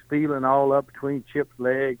floor and he's feeling all up between Chip's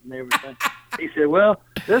legs and everything. He said, well,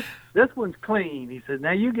 this one's clean. He said,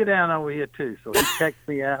 now you get down over here too. So he checks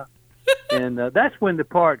me out. And that's when the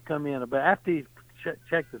part come in. About after he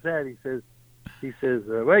checked us out, he says,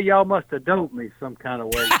 well, y'all must have doped me some kind of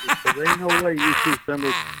way. Because there ain't no way you two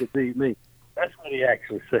somebody could beat me. That's what he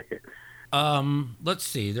actually said. Let's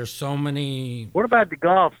see. There's so many. What about the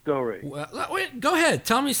golf story? Well, wait, go ahead.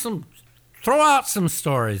 Tell me throw out some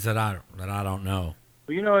stories that I don't know.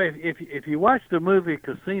 Well, if you watch the movie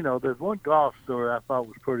Casino, there's one golf story I thought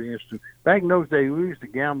was pretty interesting. Back in those days, we used to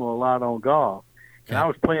gamble a lot on golf. And I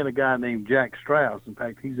was playing a guy named Jack Strauss. In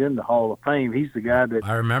fact, he's in the Hall of Fame. He's the guy that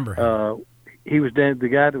I remember him. He was the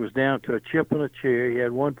guy that was down to a chip and a chair. He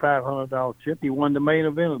had one $500 chip. He won the main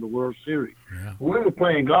event of the World Series. Yeah. We were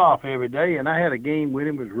playing golf every day, and I had a game with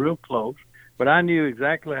him. It was real close, but I knew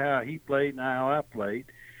exactly how he played and how I played.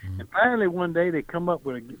 Mm-hmm. And finally, one day they come up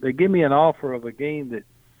they give me an offer of a game that,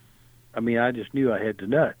 I just knew I had the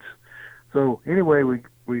nuts. So anyway,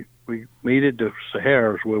 we meet at the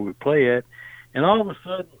Sahara's where we play at, and all of a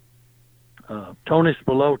sudden, Tony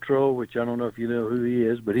Spilotro, which I don't know if you know who he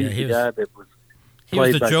is, but he's the guy that was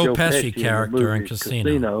played by Joe Pesci character in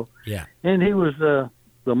Casino. Yeah, and he was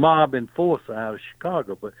the mob enforcer out of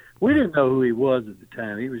Chicago, but we didn't know who he was at the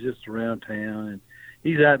time. He was just around town, and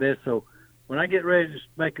he's out there. So when I get ready to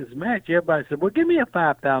make this match, everybody said, well, give me a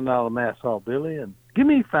 $5,000 mass haul, Billy, and give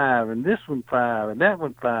me 5, and this one 5, and that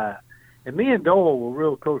one 5. And me and Doyle were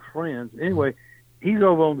real close friends. Anyway, he's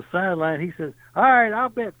over on the sideline. He says, all right, I'll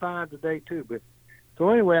bet 5 today, too. But so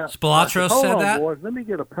anyway, Spilotro said that? Boys, let me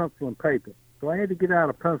get a pencil and paper. So I had to get out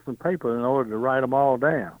a pencil and paper in order to write them all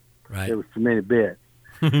down. Right. There was too many bets.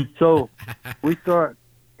 So we go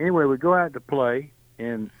out to play,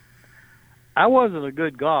 and I wasn't a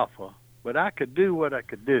good golfer, but I could do what I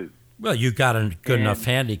could do. Well, you got a good enough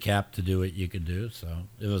handicap to do what you could do, so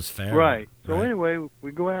it was fair. Right. So anyway,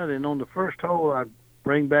 we go out, and on the first hole, I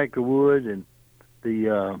bring back the wood, and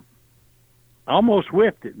I almost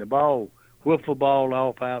whipped it, and the ball wiffle ball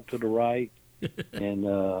off out to the right. And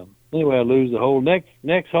anyway, I lose the hole.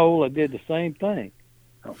 Next hole, I did the same thing.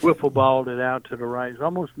 I wiffle balled it out to the right. It's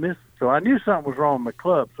almost missed. So I knew something was wrong with my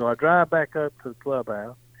club. So I drive back up to the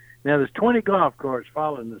clubhouse. Now there's 20 golf carts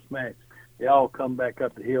following this match. They all come back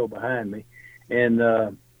up the hill behind me. And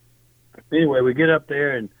anyway, we get up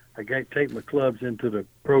there, and I take my clubs into the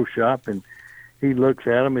pro shop, and he looks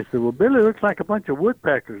at them and said, "Well, Billy, looks like a bunch of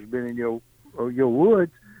woodpeckers have been in your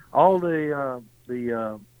woods. All the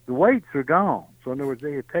weights are gone." So in other words,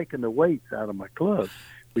 they had taken the weights out of my clubs.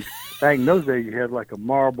 Back in those days, you had like a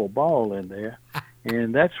marble ball in there,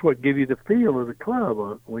 and that's what give you the feel of the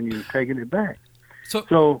club when you're taking it back.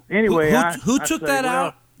 So anyway, who took that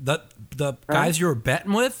out? The guys you were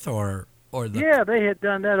betting with, or the? Yeah, they had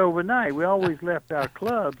done that overnight. We always left our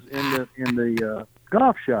clubs in the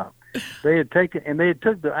golf shop. They had took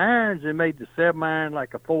the irons and made the 7-iron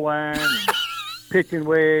like a 4-iron, and pitching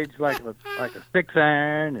wedge like a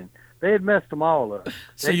 6-iron, and they had messed them all up.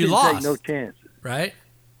 So you lost. Take no chances, right?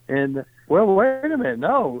 And well, wait a minute.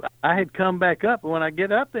 No, I had come back up, and when I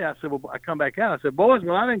get up there, I said, "Well, I come back out." I said, "Boys,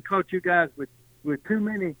 well, I didn't coach you guys with too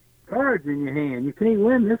many cards in your hand. You can't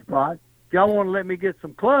win this spot. If y'all want to let me get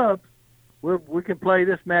some clubs, we can play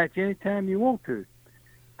this match anytime you want to."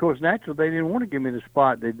 Of course, naturally, they didn't want to give me the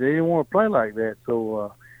spot. They didn't want to play like that.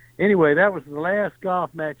 So anyway, that was the last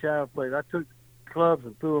golf match I ever played. I took clubs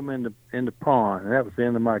and threw them in the pond, and that was the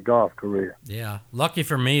end of my golf career. Yeah, lucky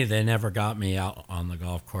for me, they never got me out on the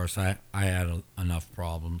golf course. I had enough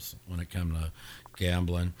problems when it came to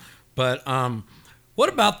gambling. But what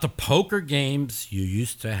about the poker games you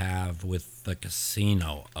used to have with the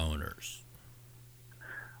casino owners?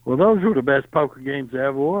 Well, those were the best poker games there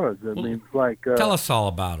ever was. I mean, it's like tell us all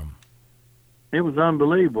about them. It was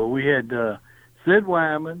unbelievable. We had Sid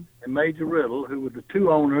Wyman and Major Riddle, who were the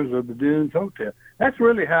two owners of the Dunes Hotel. That's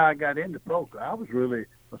really how I got into poker. I was really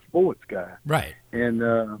a sports guy. Right. And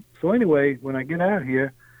so anyway, when I get out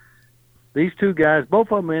here, these two guys,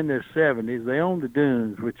 both of them in their 70s, they owned the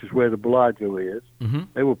Dunes, which is where the Bellagio is. Mm-hmm.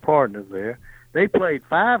 They were partners there. They played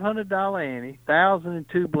 $500 ante,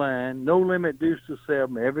 1,002 blind, no limit deuce to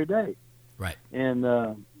 7 every day. Right. And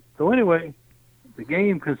so anyway, the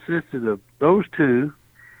game consisted of those two.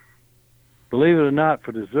 Believe it or not,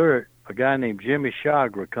 for dessert, a guy named Jimmy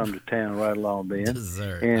Chagra come to town right along then.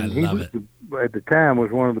 Dessert, and I love it. At the time,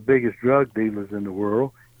 was one of the biggest drug dealers in the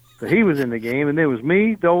world. So he was in the game, and there was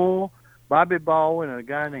me, Doyle, Bobby Baldwin, and a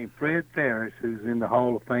guy named Fred Ferris, who's in the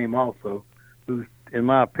Hall of Fame also, who's, in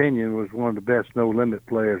my opinion, was one of the best no-limit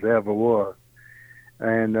players ever was.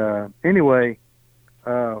 And anyway,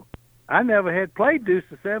 I never had played deuce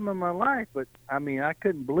to 7 in my life, but, I mean, I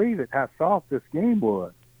couldn't believe it, how soft this game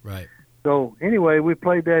was. Right. So anyway, we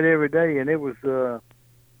played that every day, and it was well,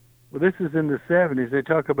 this is in the 70s. They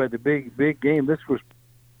talk about the big game. This was,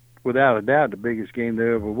 without a doubt, the biggest game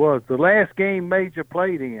there ever was. The last game Major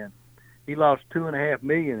played in, he lost $2.5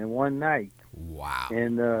 million in one night. Wow.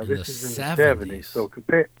 And this is in the 70s. So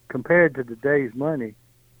compared to today's money,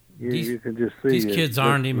 you can just see these kids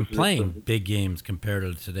aren't even playing big games compared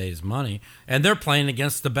to today's money, and they're playing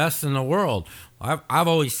against the best in the world. I've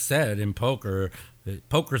always said in poker,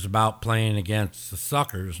 poker's about playing against the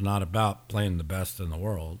suckers, not about playing the best in the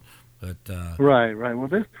world. But right. Well,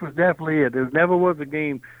 this was definitely it. There never was a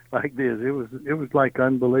game like this. It was like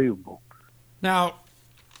unbelievable. Now,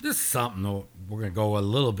 this is something that we're going to go a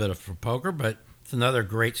little bit for poker, but it's another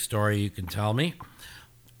great story you can tell me.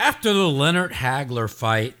 After the Leonard Hagler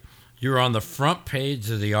fight, you were on the front page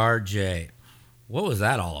of the RJ. What was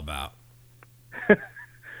that all about?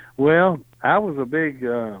 Well, I was a big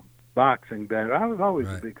boxing bettor. I was always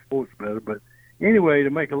a big sports bettor. But anyway, to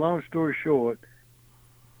make a long story short,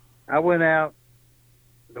 I went out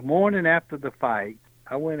the morning after the fight.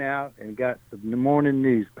 I went out and got the morning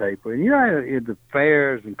newspaper. And you know, at the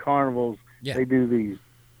fairs and carnivals, they do these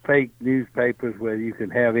fake newspapers where you can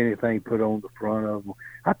have anything put on the front of them.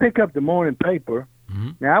 I pick up the morning paper.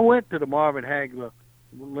 Mm-hmm. Now, I went to the Marvin Hagler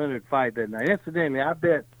Leonard fight that night. Incidentally, I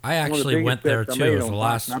bet I actually went there too. It was the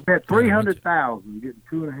last. I bet 300,000, getting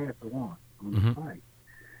 2.5 to 1 on the fight.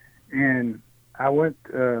 And I went.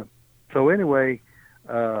 So anyway,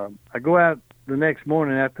 I go out the next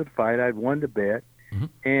morning after the fight. I'd won the bet,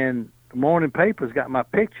 and the morning paper's got my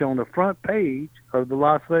picture on the front page of the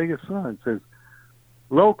Las Vegas Sun. It says,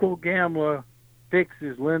 "Local gambler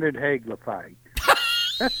fixes Leonard Hagler fight."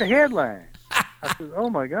 That's the headline. I said, "Oh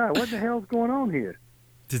my God, what the hell's going on here?"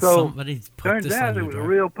 Did So, somebody put turns this out on it your was door? a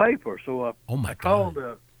real paper. So Oh my I called God.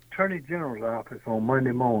 the Attorney General's office on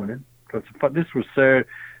Monday morning because this was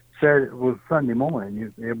Saturday was Sunday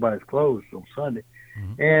morning. Everybody's closed on Sunday,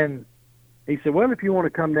 and he said, "Well, if you want to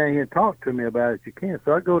come down here and talk to me about it, you can."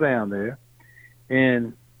 So I go down there,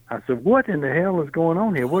 and I said, "What in the hell is going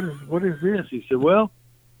on here? What is this?" He said, "Well,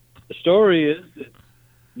 the story is that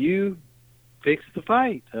you fixed the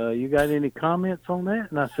fight. You got any comments on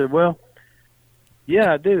that?" And I said, "Well,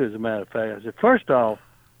 yeah, I do, as a matter of fact." I said, "First off,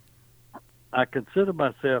 I consider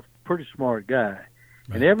myself a pretty smart guy.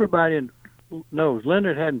 Right. And everybody knows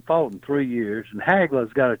Leonard hadn't fought in 3 years, and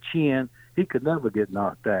Hagler's got a chin. He could never get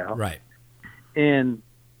knocked out. Right. And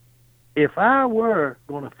if I were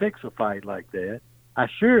going to fix a fight like that, I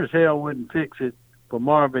sure as hell wouldn't fix it for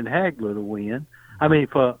Marvin Hagler to win. I mean,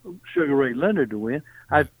 for Sugar Ray Leonard to win.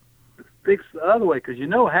 I'd fix the other way because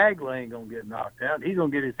Hagler ain't going to get knocked out. He's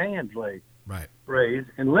going to get his hands raised.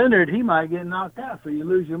 And Leonard, he might get knocked out, so you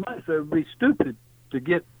lose your money. So it would be stupid to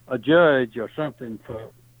get a judge or something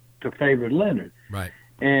to favor Leonard. Right.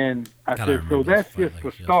 And I God, I said, remember so that's this fight just like for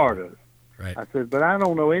yesterday. starters. Right. I said, but I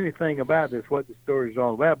don't know anything about this, what the story's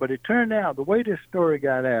all about. But it turned out the way this story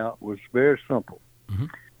got out was very simple. Mm-hmm.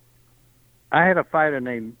 I had a fighter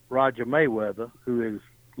named Roger Mayweather, who is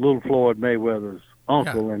Little Floyd Mayweather's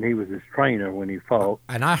uncle, and he was his trainer when he fought.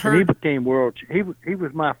 And I And he heard, became he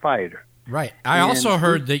was my fighter. right. I and also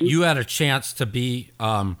heard that you had a chance to be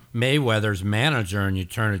Mayweather's manager and you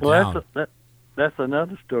turned it down. That's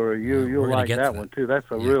another story. We're You'll gonna like get to that that. one too. That's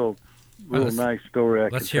a Yeah. real let's- nice story I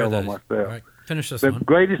can Let's hear tell that. on myself. All right. Finish this The one.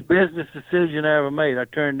 greatest business decision I ever made. I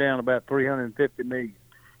turned down about $350 million.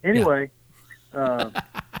 Anyway,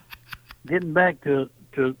 getting back to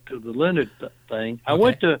the Leonard thing, I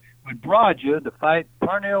went with Roger to fight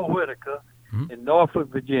Parnell Whitaker in Norfolk,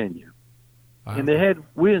 Virginia, Wow. and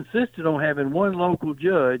we insisted on having one local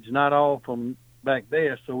judge, not all from back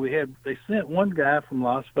there. So they sent one guy from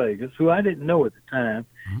Las Vegas who I didn't know at the time.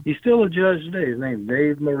 He's still a judge today. His name's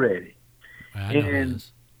Dave Moretti. I know who it and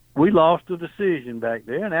is. We lost the decision back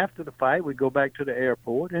there, and after the fight, we go back to the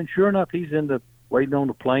airport, and sure enough, he's waiting on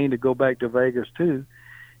the plane to go back to Vegas too.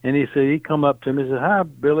 And he come up to me and said, "Hi,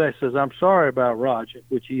 Billy." I says, "I'm sorry about Roger,"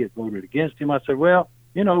 which he had voted against him. I said, "Well,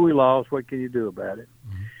 we lost. What can you do about it?"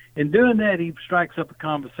 And doing that, he strikes up a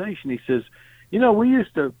conversation. He says,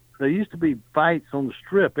 there used to be fights on the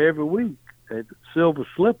Strip every week at Silver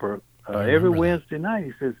Slipper every Wednesday night.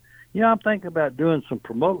 He says, "I'm thinking about doing some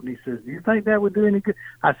promoting." He says, "Do you think that would do any good?"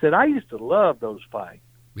 I said, "I used to love those fights.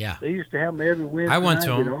 Yeah. They used to have them every Wednesday. I went night.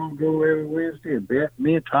 to We'd 'em. all go every Wednesday and bet.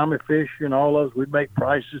 Me and Tommy Fisher and all those, we'd make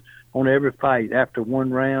prices on every fight after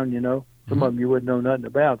one round, Some of them you wouldn't know nothing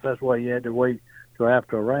about. So that's why you had to wait till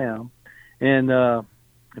after a round. And,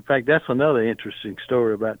 in fact, that's another interesting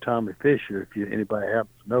story about Tommy Fisher, if anybody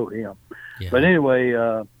happens to know him. Yeah. But anyway,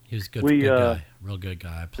 He was good, we, good guy. Real good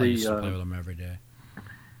guy. I used to play with him every day.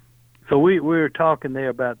 so we were talking there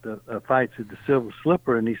about the fights at the Silver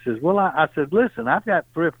Slipper, and he says, well, I said, listen, I've got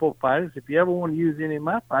 3 or 4 fighters. If you ever want to use any of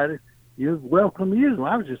my fighters, you're welcome to use them.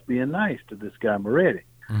 I was just being nice to this guy, Moretti.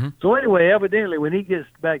 So anyway, evidently, when he gets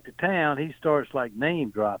back to town, he starts like name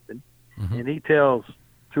dropping, and he tells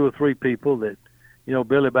 2 or 3 people that,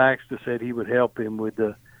 Billy Baxter said he would help him with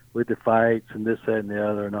the fights and this, that, and the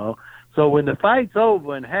other and all. So when the fight's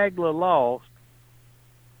over and Hagler lost,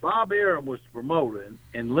 Bob Arum was promoting,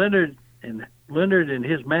 and Leonard and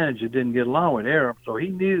his manager didn't get along with Arum, so he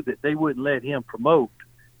knew that they wouldn't let him promote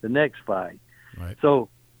the next fight. Right. So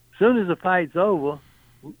as soon as the fight's over,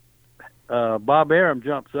 Bob Arum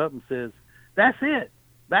jumps up and says, "That's it.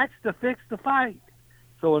 Baxter fixed the fight."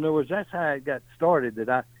 So in other words, that's how it got started.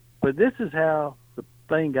 But this is how the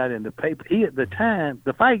thing got in the paper. At the time,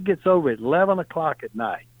 the fight gets over at 11 o'clock at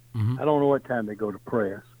night. I don't know what time they go to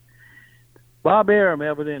press. Bob Arum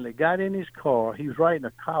evidently got in his car. He was writing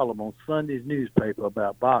a column on Sunday's newspaper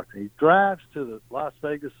about boxing. He drives to the Las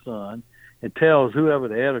Vegas Sun and tells whoever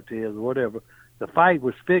the editor is or whatever, the fight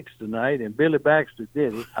was fixed tonight and Billy Baxter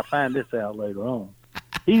did it. I find this out later on.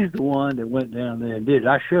 He's the one that went down there and did it.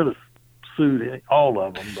 I should have sued all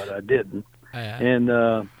of them, but I didn't.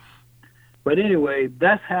 And but anyway,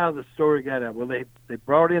 that's how the story got out. Well, they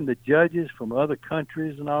brought in the judges from other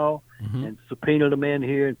countries and all, and subpoenaed them in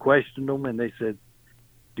here and questioned them, and they said,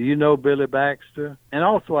 "Do you know Billy Baxter?" And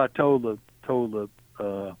also, I told the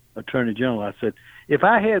Attorney General, I said, if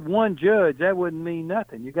I had one judge, that wouldn't mean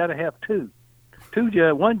nothing. You got to have 2.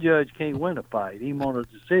 One judge can't win a fight, even on a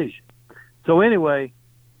decision. So anyway,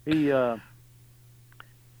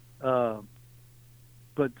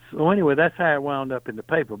 that's how it wound up in the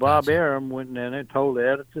paper. Bob Arum went in there and told the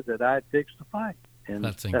editor that I had fixed the fight. And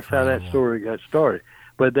That's how that story got started.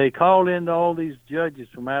 But they called in all these judges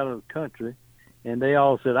from out of the country, and they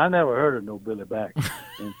all said, I never heard of no Billy Baxter.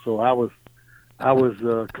 And so I was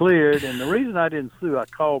cleared. And the reason I didn't sue, I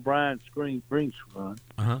called Brian Greenspun,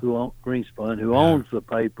 who owns the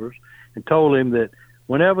papers, and told him that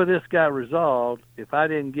whenever this got resolved, if I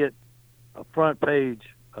didn't get a front page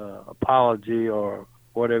apology or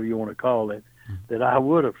whatever you want to call it, that I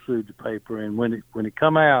would have sued the paper. And when it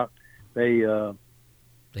come out, they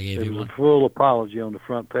gave you was one. a full apology on the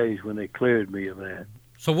front page when they cleared me of that.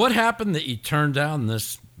 So what happened that you turned down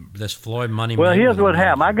this Floyd Money? Well, here's what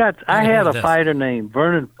happened. I had a this. fighter named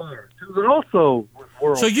Vernon Forrest, who was also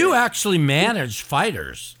world. So you champion. actually managed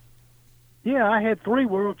fighters. Yeah, I had 3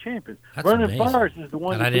 world champions. That's Vernon amazing. Forrest is the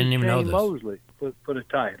one And that I didn't beat even know Shane this. Mosley for the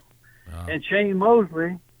title. Oh. And Shane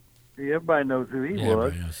Mosley, everybody knows who he was.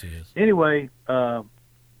 Everybody knows who he is. Anyway,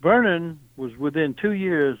 Vernon was within 2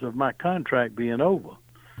 years of my contract being over.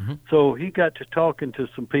 Mhm. So he got to talking to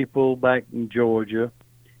some people back in Georgia,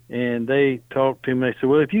 and they talked to him. They said,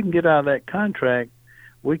 well, if you can get out of that contract,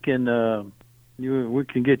 we can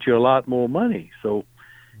get you a lot more money. So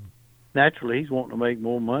naturally, he's wanting to make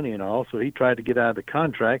more money and all. So he tried to get out of the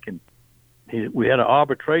contract, and we had an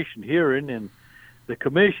arbitration hearing, and the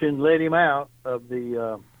commission let him out of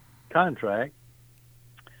the contract,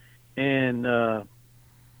 and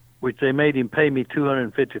which they made him pay me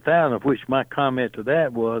 $250,000. Of which my comment to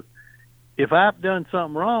that was, if I've done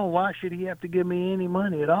something wrong, why should he have to give me any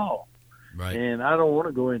money at all? Right. And I don't want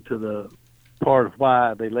to go into the part of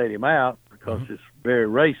why they let him out, because it's very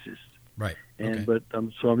racist. Right. And Okay.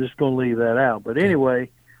 but so I'm just going to leave that out. But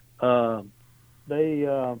anyway,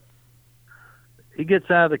 he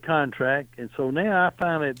gets out of the contract, and so now I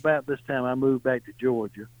finally, about this time, I moved back to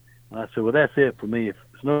Georgia. And I said, well, that's it for me.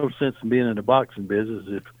 There's no sense in being in the boxing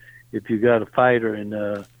business if you got a fighter and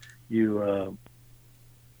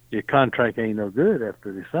your contract ain't no good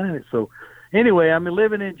after they sign it. So anyway, I'm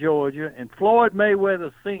living in Georgia, and Floyd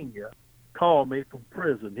Mayweather Sr. called me from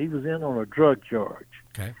prison. He was in on a drug charge.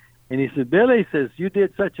 Okay. And he said, Billy, says, you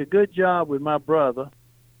did such a good job with my brother,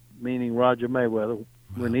 meaning Roger Mayweather,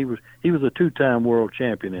 when he was a 2-time world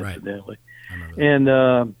champion, incidentally. I remember that.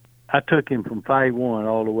 And I took him from 5-1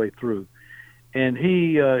 all the way through. And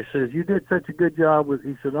he says, you did such a good job with,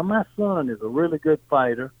 he said, my son is a really good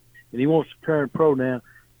fighter, and he wants to turn pro now.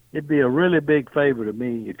 It'd be a really big favor to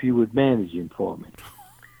me if you would manage him for me.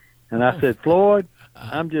 And I said, Floyd,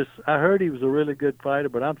 I heard he was a really good fighter,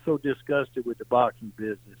 but I'm so disgusted with the boxing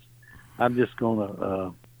business. I'm just going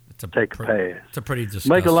to take a pass. It's a pretty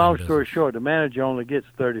disgusting Make a long story business. short, the manager only gets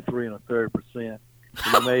 33 1/3%, and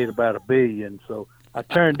he made about $1 billion. So I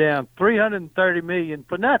turned down $330 million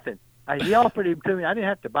for nothing. He offered him to me. I didn't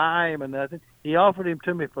have to buy him or nothing. He offered him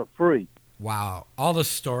to me for free. Wow. All the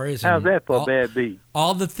stories. How's and that for all, a bad beat?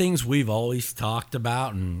 All the things we've always talked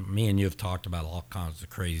about, and me and you have talked about all kinds of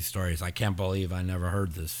crazy stories. I can't believe I never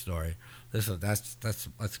heard this story. That's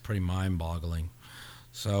pretty mind-boggling.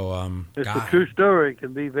 So, It's a true story. It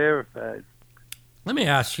can be verified. Let me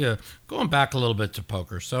ask you, going back a little bit to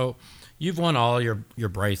poker. So, you've won all your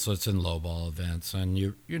bracelets in lowball events, and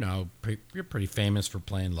you're pretty famous for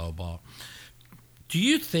playing lowball. Do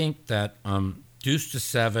you think that deuce to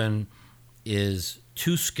 7 is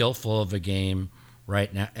too skillful of a game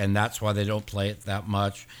right now, and that's why they don't play it that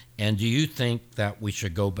much? And do you think that we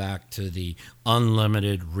should go back to the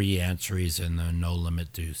unlimited re-entries in the no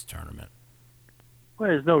limit deuce tournament? Well,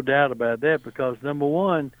 there's no doubt about that, because number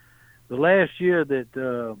one, the last year that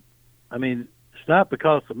it's not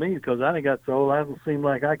because of me, because I done got so old I don't seem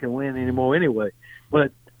like I can win anymore anyway.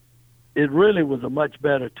 But it really was a much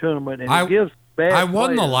better tournament, and it gives bad I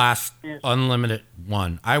won the players last unlimited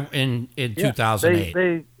one. In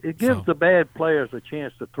 2008. It gives the bad players a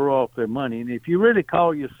chance to throw off their money. And if you really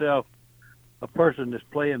call yourself a person that's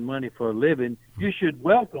playing money for a living, you should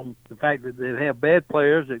welcome the fact that they have bad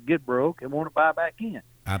players that get broke and want to buy back in.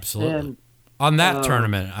 Absolutely. And, on that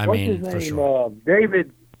tournament, what's his name? for sure.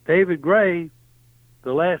 David Gray,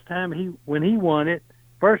 the last time when he won it,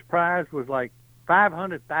 first prize was like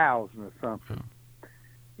 $500,000 or something.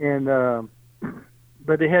 And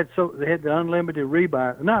but they had the unlimited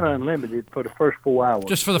rebuy, not unlimited, for the first 4 hours.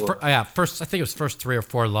 Just for the first, I think it was first 3 or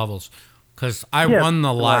 4 levels, because I won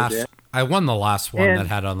the last. Like I won the last one that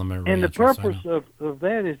had unlimited. And the re-entries, purpose of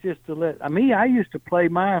that is just to let. I used to play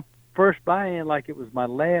my first buy-in like it was my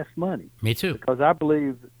last money. Me too. Because I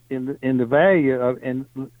believe in the value of, and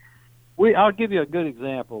I'll give you a good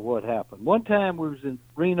example of what happened. One time we was in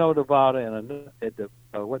Reno, Nevada, and at the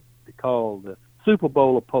what they call the Super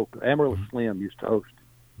Bowl of poker. Amarillo Slim used to host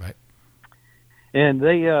it. Right. And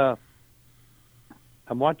they, I'm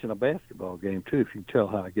watching a basketball game too. If you can tell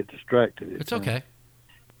how I get distracted. It's okay.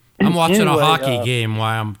 I'm watching Anyway, a hockey game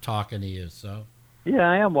while I'm talking to you. So Yeah,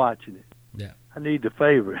 I am watching it. yeah, I need the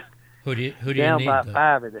favorite. who do you Down need? by though?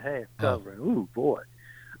 5.5 covering. Ooh, boy.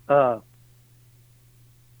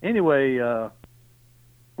 Anyway,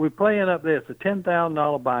 we're playing up there. It's a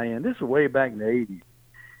 $10,000 buy-in. This is way back in the 80s.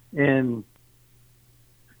 And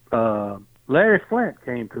Larry Flint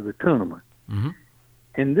came to the tournament. Mm-hmm.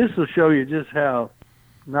 And this will show you just how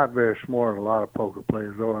not very smart a lot of poker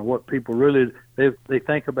players are, and what people really they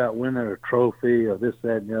think about winning a trophy or this,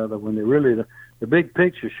 that, and the other, when they really the big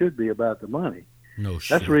picture should be about the money. No shit.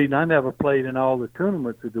 That's the reason I never played in all the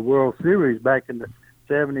tournaments at the World Series back in the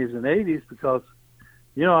 70s and 80s, because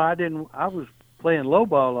I was playing low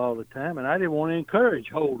ball all the time, and I didn't want to encourage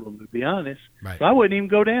hold'em, to be honest. Right. So I wouldn't even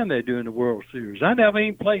go down there during the World Series. I never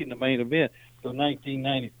even played in the main event until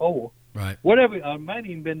 1994. Right. Whatever, it might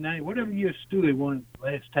even been 90. Whatever year Stewie won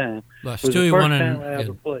last time was Stewie the first won time I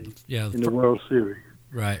ever played in the World Series.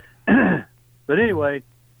 Right. But anyway,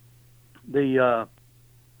 the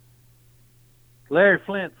Larry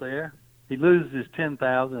Flint's there. He loses his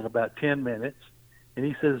 $10,000 in about 10 minutes, and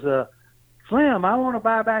he says, "Slim, I want to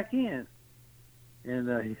buy back in."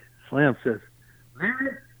 And Slim says,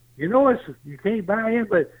 "Larry, you can't buy in,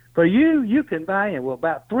 but for you can buy in." Well,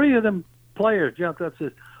 about 3 of them players jumped up and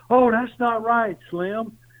says, "Oh, that's not right,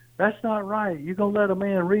 Slim. That's not right. You're going to let a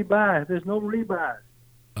man rebuy. There's no rebuy."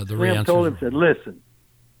 Slim told him, said, "Listen,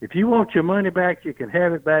 if you want your money back, you can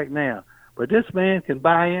have it back now. But this man can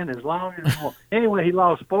buy in as long as he wants." Anyway, he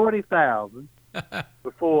lost $40,000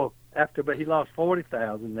 but he lost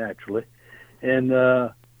 $40,000 naturally. And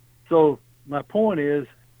so my point is,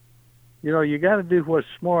 you got to do what's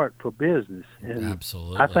smart for business. And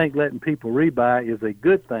absolutely. I think letting people rebuy is a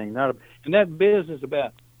good thing. And that business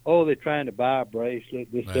about, they're trying to buy a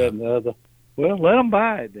bracelet, this, that, and the other. Well, let them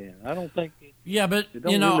buy it then. I don't think it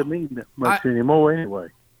don't really mean that much anymore anyway.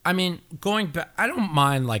 I mean, going back, I don't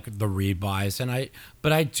mind like the rebuys,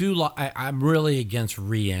 but I do. I'm really against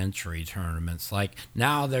re-entry tournaments. Like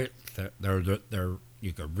now, they're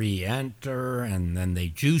you could re-enter, and then they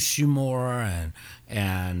juice you more,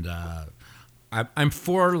 and I'm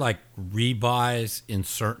for like rebuys in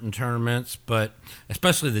certain tournaments, but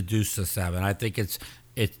especially the deuce to 7. I think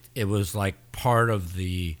it was like part of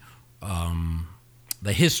the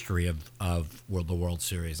history of the World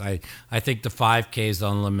Series. I think the 5Ks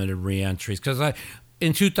unlimited re-entries, because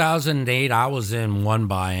in 2008 I was in one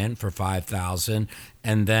buy-in for $5,000,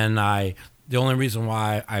 and then the only reason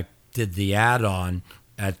why I did the add-on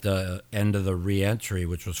at the end of the re-entry,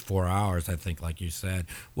 which was 4 hours, I think, like you said,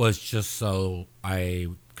 was just so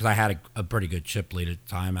because I had a pretty good chip lead at the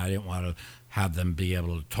time. I didn't want to have them be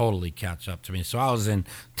able to totally catch up to me. So I was in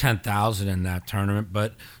 10,000 in that tournament,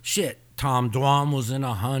 but shit, Tom Dwan was in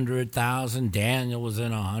 100,000. Daniel was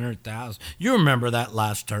in 100,000. You remember that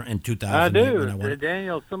last turn in 2008? I do.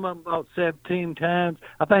 Daniel, some of them about 17 times.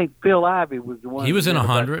 I think Phil Ivey was the one. He was in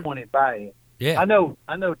 100. 20 buy-in. Yeah. I know.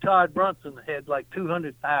 Todd Brunson had like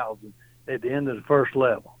 200,000 at the end of the first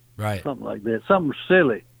level. Right. Something like that. Something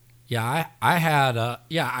silly. Yeah, I had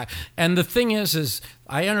and the thing is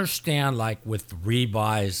I understand, like with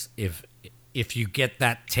rebuys, if you get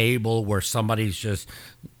that table where somebody's just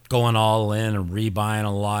going all in and rebuying a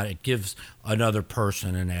lot, it gives another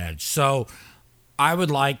person an edge. So I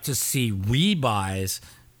would like to see rebuys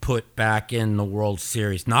put back in the World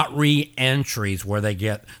Series, not re-entries where they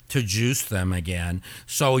get to juice them again.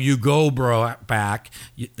 So you go back,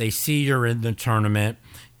 they see you're in the tournament,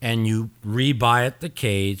 and you rebuy at the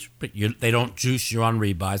cage, but they don't juice you on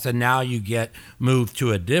rebuys, and now you get moved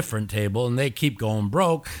to a different table, and they keep going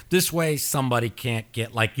broke. This way, somebody can't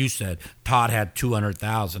get, like you said, Todd had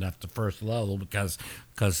 200,000 at the first level because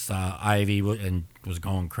Ivy was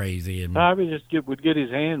going crazy, and Ivy just would get his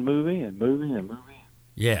hand moving.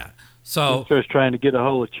 Yeah, so just trying to get a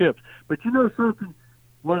hold of chips. But you know something?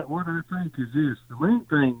 What I think is this: the main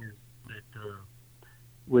thing is that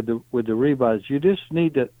with the rebuys, you just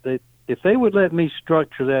need to. If they would let me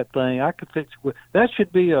structure that thing, I could fix it. That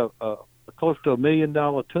should be a close to $1 million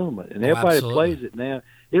tournament, and everybody absolutely. plays it now.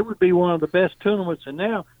 It would be one of the best tournaments, and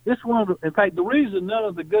now it's one of the. In fact, the reason none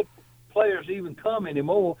of the good players even come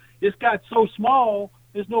anymore, it's got so small.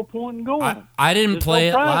 There's no point in going. I didn't play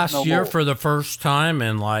it last year more. for the first time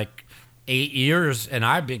in like 8 years, and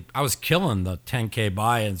I was killing the 10K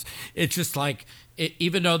buy-ins. It's just like,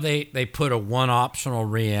 even though they put a one optional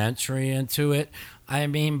re-entry into it, I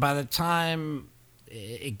mean, by the time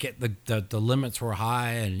the limits were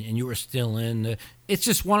high and you were still in, it's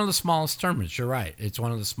just one of the smallest tournaments. You're right. It's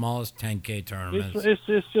one of the smallest 10K tournaments. It's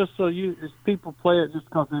just so people play it just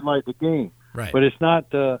because they like the game. Right. But it's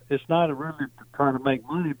not really trying to make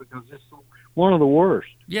money, because one of the worst.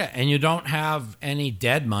 Yeah, and you don't have any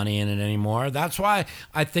dead money in it anymore. That's why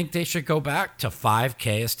I think they should go back to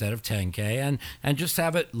 5K instead of 10K and just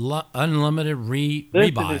have it unlimited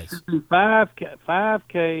rebuys. It should be 5K.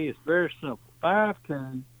 5K is very simple.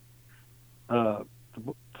 5K,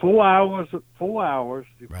 4 hours. 4 hours.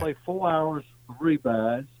 You play 4 hours of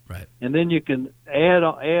rebuys. Right. And then you can add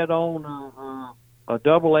on a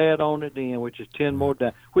double add-on at the end, which is 10 more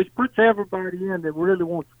down, which puts everybody in that really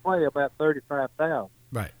wants to play about 35,000.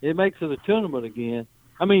 Right. It makes it a tournament again.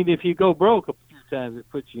 I mean, if you go broke a few times, it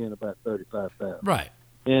puts you in about 35,000. Right.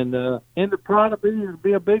 And the prize will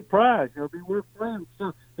be a big prize. It'll be worth playing.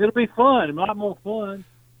 So it'll be fun, a lot more fun.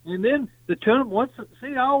 And then the tournament.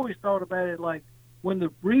 I always thought about it like when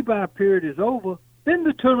the rebuy period is over, then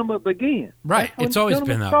the tournament begins. Right. It's always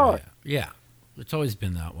been that way. Yeah. It's always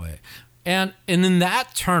been that way. And in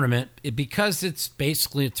that tournament, because it's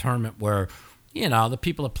basically a tournament where, the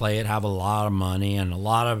people that play it have a lot of money, and a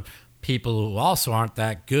lot of people who also aren't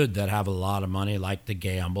that good that have a lot of money like to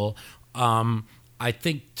gamble. I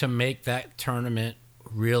think to make that tournament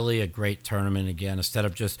really a great tournament again, instead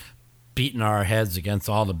of just beating our heads against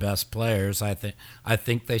all the best players, I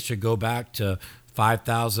think they should go back to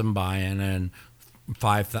 5,000 buy-in and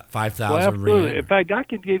 5,000 re-in. In fact, I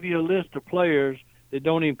could give you a list of players that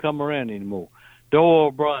don't even come around anymore.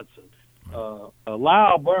 Doyle Brunson,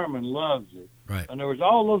 Lyle Berman loves it. Right. And there was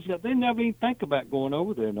all those guys. They never even think about going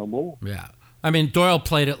over there no more. Yeah. I mean, Doyle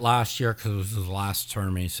played it last year because it was his last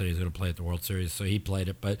tournament. He said he was going to play at the World Series, so he played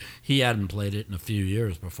it. But he hadn't played it in a few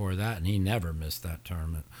years before that, and he never missed that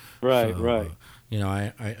tournament. Right, so, right.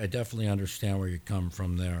 I definitely understand where you come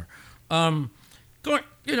from there.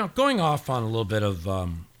 Going off on a little bit of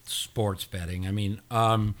sports betting. I mean,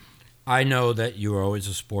 I know that you were always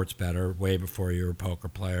a sports bettor way before you were a poker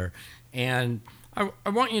player, and I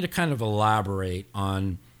want you to kind of elaborate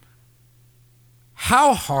on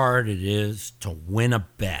how hard it is to win a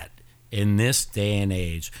bet in this day and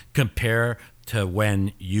age compared to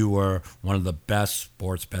when you were one of the best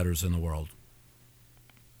sports bettors in the world.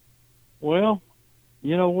 Well,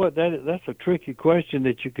 you know what? That's a tricky question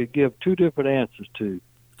that you could give two different answers to.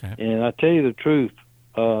 Okay. And I tell you the truth,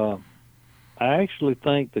 I actually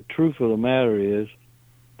think the truth of the matter is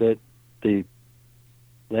that the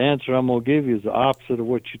answer I'm going to give you is the opposite of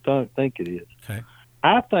what you think it is. Okay.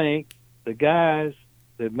 I think the guys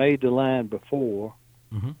that made the line before,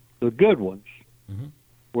 mm-hmm. the good ones, mm-hmm.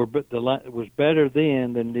 was better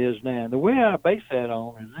then than it is now. And the way I base that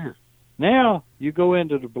on is this. Now you go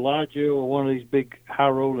into the Bellagio or one of these big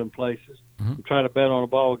high-rolling places mm-hmm. and try to bet on a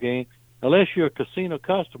ball game. Unless you're a casino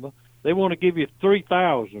customer, they want to give you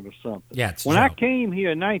 $3,000 or something. Yeah, when I came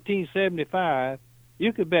here in 1975,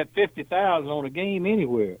 you could bet $50,000 on a game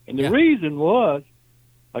anywhere. And the reason was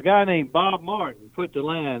a guy named Bob Martin put the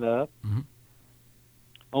line up mm-hmm.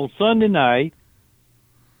 on Sunday night,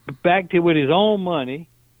 backed it with his own money,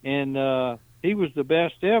 and he was the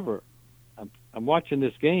best ever. I'm watching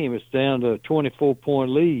this game. It's down to a 24-point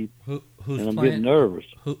lead, who's and I'm playing? getting nervous.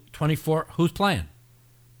 24? Who's playing?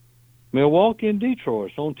 Milwaukee and Detroit.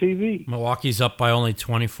 It's on TV. Milwaukee's up by only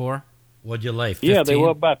 24? What'd you lay, 15? Yeah, they were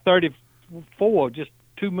up by 34 just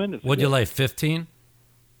 2 minutes What'd ago. you lay, 15?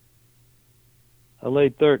 I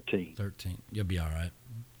laid 13. 13. You'll be all right.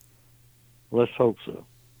 Let's hope so.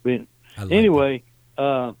 Anyway,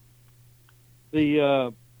 see,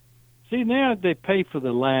 now they pay for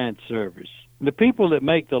the line service. The people that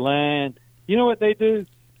make the line, you know what they do?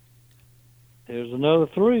 There's another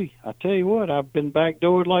 3. I tell you what, I've been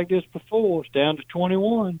backdoored like this before. It's down to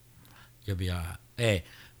 21. You'll be all right. Hey,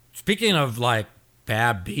 speaking of, like,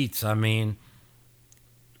 bad beats, I mean,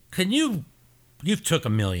 you've took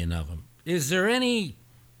 1 million of them. Is there any,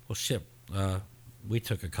 well, shit, we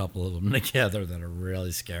took a couple of them together that are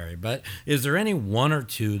really scary, but is there any one or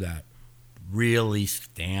two that really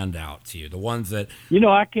stand out to you? The ones that...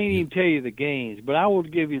 I can't even tell you the games, but I will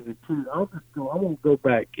give you the 2. I won't go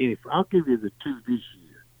back any. I'll give you the 2 this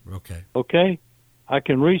year. Okay. Okay? I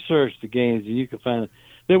can research the games and you can find it.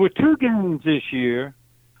 There were 2 games this year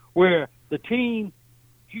where the team,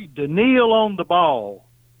 the kneel on the ball,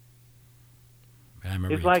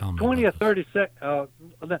 it's like 20 or 30 seconds.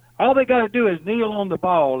 All they got to do is kneel on the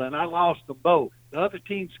ball, and I lost them both. The other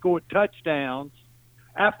team scored touchdowns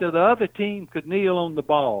after the other team could kneel on the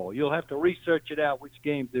ball. You'll have to research it out which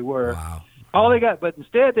games they were. Wow. All they got, but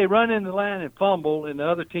instead they run in the line and fumble, and the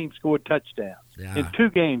other team scored touchdowns in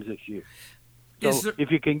 2 games this year. So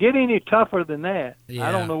if you can get any tougher than that,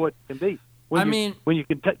 I don't know what it can be. When you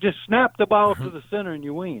can just snap the ball to the center and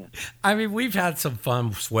you win. I mean, we've had some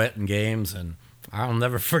fun sweating games, and I'll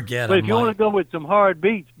never forget. But if you want to go with some hard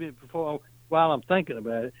beats while I'm thinking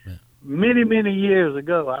about it, many, many years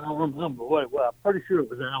ago. I don't remember what it was. I'm pretty sure it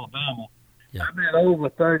was in Alabama. Yeah. I bet over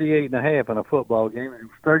 38.5 in a football game, and it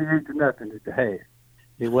was 38-0 at the half.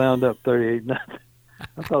 It wound up 38-0.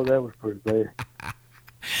 I thought that was pretty bad.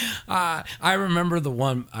 I remember the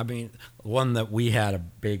one that we had a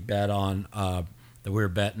big bet on, that we were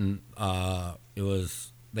betting. It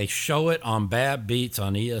was, they show it on Bad Beats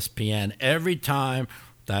on ESPN. Every time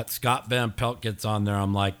that Scott Van Pelt gets on there,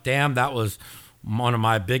 I'm like, damn, that was one of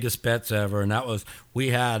my biggest bets ever. And that was, we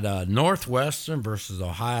had Northwestern versus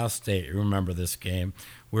Ohio State. You remember this game?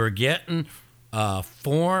 We were getting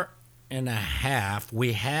 4.5.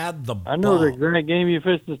 We had the ball. I know the exact game you're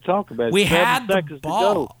fixing to talk about. We had the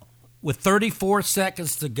ball with 34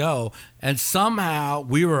 seconds to go, and somehow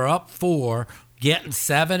we were up 4, getting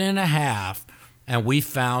 7.5, and we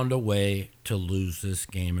found a way to lose this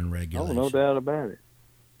game in regulation. Oh, no doubt about it.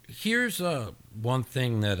 Here's one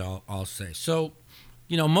thing that I'll say. So,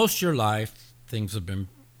 most of your life, things have been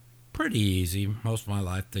pretty easy. Most of my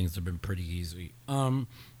life, things have been pretty easy. I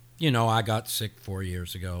got sick 4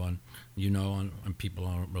 years ago, and and people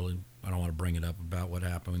I don't want to bring it up about what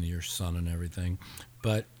happened with your son and everything.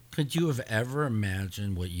 But could you have ever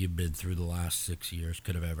imagined what you've been through the last 6 years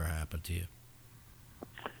could have ever happened to you?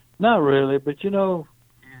 Not really, but you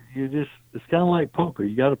just, it's kind of like poker.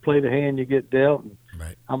 You got to play the hand you get dealt. And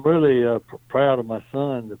right. I'm really proud of my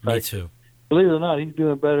son. Me too. Believe it or not, he's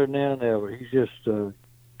doing better now than ever. He's just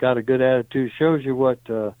got a good attitude. Shows you what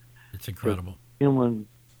it's incredible. Human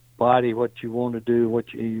body, what you want to do,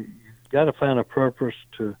 what you got to find a purpose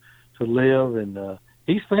to live, and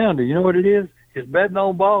he's found it. You know what it is? It's betting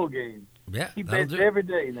on ball games. Yeah, he bets every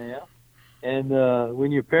day now. And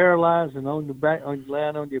when you're paralyzed and on your back,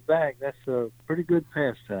 lying on your back, that's a pretty good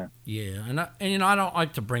pastime. Yeah, and I don't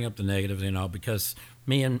like to bring up the negatives, because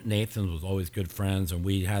me and Nathan was always good friends, and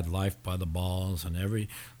we had life by the balls, and we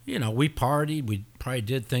partied, we probably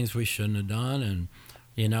did things we shouldn't have done, and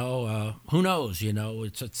who knows?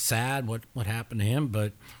 It's sad what happened to him,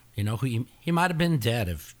 but he might have been dead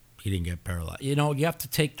if he didn't get paralyzed. You have to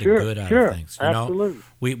take the good out of things. Absolutely.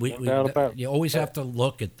 You always have to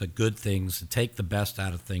look at the good things and take the best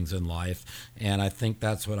out of things in life. And I think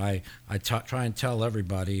that's what I try and tell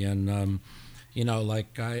everybody. And, I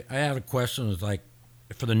had a question, was like,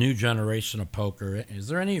 for the new generation of poker, is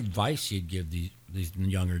there any advice you'd give these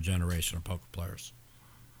younger generation of poker players?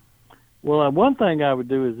 Well, one thing I would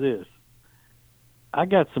do is this. I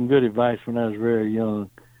got some good advice when I was very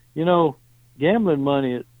young. Gambling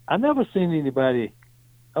money, I never seen anybody,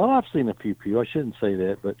 I've seen a few people, I shouldn't say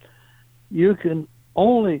that, but you can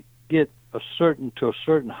only get to a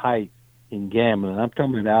certain height in gambling. I'm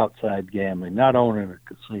talking about outside gambling, not owning a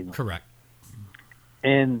casino. Correct.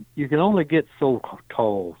 And you can only get so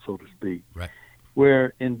tall, so to speak. Right.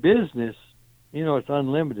 Where in business, it's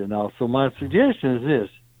unlimited and all. So my suggestion is this.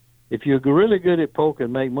 If you're really good at poker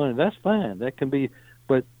and make money, that's fine. That can be,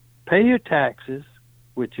 but pay your taxes,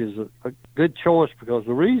 which is a good choice, because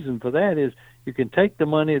the reason for that is you can take the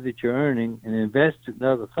money that you're earning and invest it in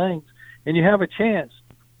other things, and you have a chance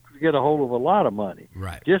to get a hold of a lot of money.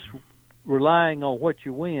 Right. Just relying on what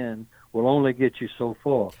you win will only get you so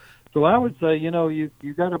far. So I would say, you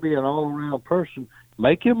got to be an all-around person.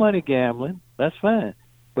 Make your money gambling. That's fine.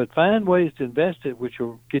 But find ways to invest it which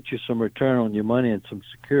will get you some return on your money and some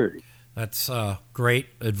security. That's great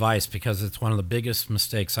advice, because it's one of the biggest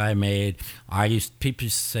mistakes I made. People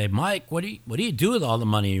used to say, Mike, what do you do with all the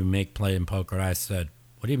money you make playing poker? I said,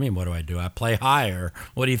 what do you mean, what do I do? I play higher.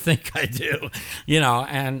 What do you think I do?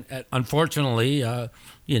 And unfortunately, when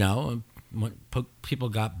people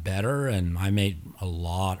got better, and I made a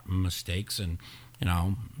lot of mistakes, and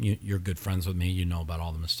you're good friends with me. You know about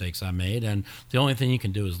all the mistakes I made, and the only thing you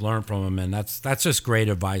can do is learn from them, and that's just great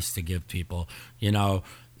advice to give people.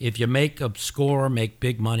 If you make a score, make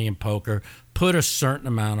big money in poker, put a certain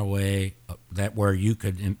amount away that where you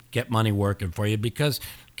could get money working for you, because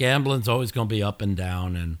gambling's always going to be up and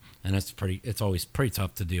down, and it's always pretty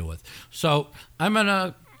tough to deal with. So I'm going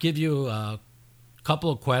to give you a couple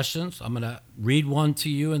of questions. I'm going to read one to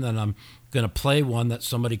you, and then I'm going to play one that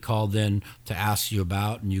somebody called in to ask you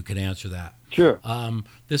about, and you can answer that. Sure.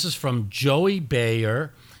 This is from Joey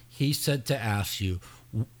Bayer. He said to ask you,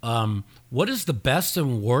 what is the best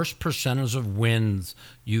and worst percentage of wins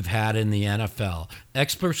you've had in the NFL?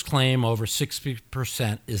 Experts claim over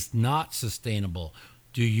 60% is not sustainable.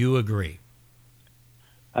 Do you agree?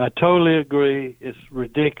 I totally agree. It's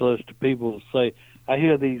ridiculous to people to say. I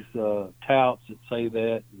hear these touts that say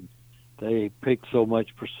that, and they pick so much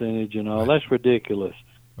percentage and all. Right. That's ridiculous.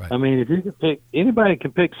 Right. I mean, if you can pick, anybody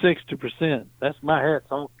can pick 60%. That's my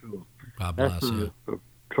hat's off to them. God bless That's you. A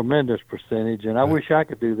tremendous percentage, and I wish I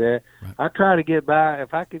could do that. Right. I try to get by.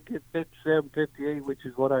 If I could get 57, 58, which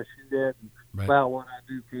is what I shoot at, and Right. about what I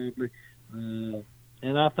do probably,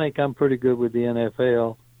 and I think I'm pretty good with the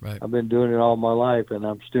NFL. Right. I've been doing it all my life, and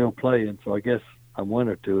I'm still playing, so I guess I'm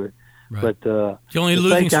winner to it. Right. But the only to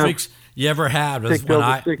losing think I'm streaks you ever had was picked when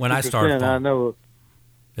over I started 60%, I playing. know.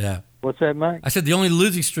 Yeah. What's that, Mike? I said the only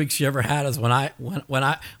losing streaks you ever had is when I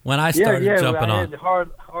started jumping I on. had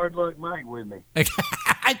hard luck Mike with me.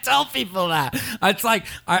 I tell people that. It's like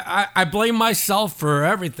I blame myself for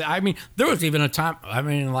everything. I mean, there was even a time,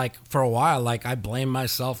 like for a while, like I blamed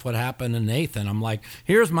myself what happened to Nathan. I'm like,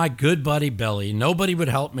 here's my good buddy Billy. Nobody would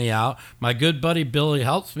help me out. My good buddy Billy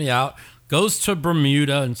helps me out, goes to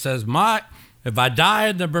Bermuda and says, if I die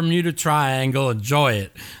in the Bermuda Triangle, enjoy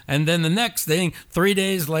it. And then the next thing, 3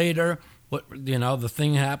 days later, the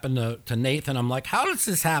thing happened to Nathan. I'm like, how does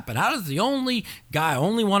this happen? How does the only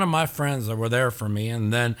one of my friends that were there for me,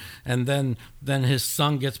 and then his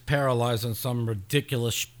son gets paralyzed on some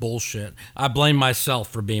ridiculous bullshit? I blame myself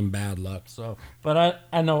for being bad luck. So, but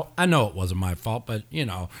I know it wasn't my fault. But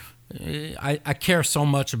I care so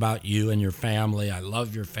much about you and your family. I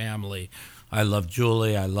love your family. I love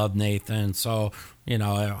Julie. I love Nathan. So,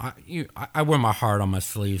 I wear my heart on my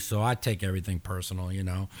sleeve, so I take everything personal,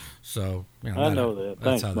 So, I know that.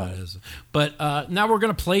 That's Thanks, how Mike. that is. But now we're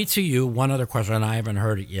going to play to you one other question, and I haven't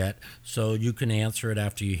heard it yet, so you can answer it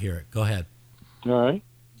after you hear it. Go ahead. All right.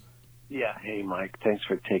 Yeah. Hey, Mike. Thanks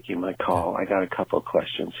for taking my call. I got a couple of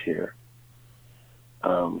questions here.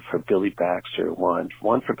 For Billy Baxter, one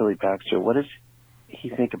for Billy Baxter. What does he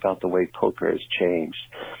think about the way poker has changed?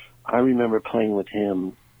 I remember playing with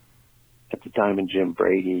him at the Diamond Jim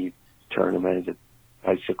Brady tournament at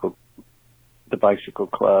the Bicycle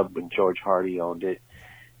Club when George Hardy owned it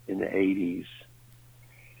in the 80s.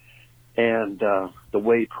 And the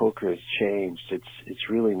way poker has changed, it's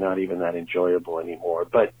really not even that enjoyable anymore.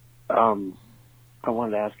 But I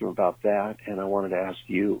wanted to ask him about that, and I wanted to ask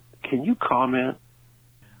you, can you comment?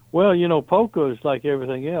 Well, poker is like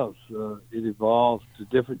everything else. It evolves to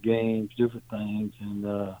different games, different things,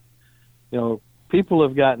 and people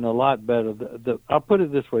have gotten a lot better. I'll put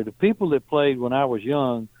it this way: the people that played when I was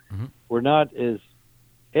young were not as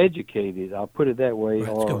educated. I'll put it that way. Right,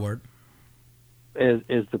 that's a good word.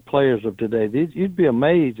 As the players of today, you'd be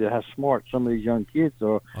amazed at how smart some of these young kids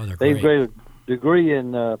are. Oh, they're They've great. got a degree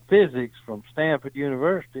in physics from Stanford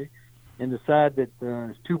University, and decide that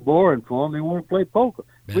it's too boring for them. They want to play poker.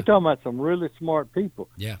 Yeah. We're talking about some really smart people.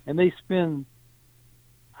 Yeah. And they spend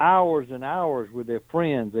hours and hours with their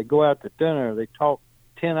friends. They go out to dinner. They talk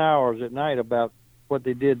 10 hours at night about what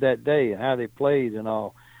they did that day and how they played and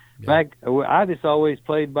all. Yeah. I just always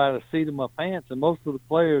played by the seat of my pants, and most of the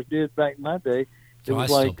players did back in my day. So It was I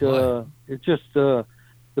still like play. it's just the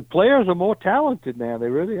players are more talented now. They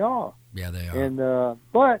really are. Yeah, they are. And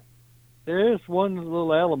but there is one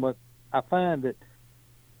little element I find that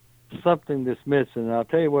something that's missing, and I'll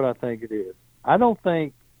tell you what I think it is. I don't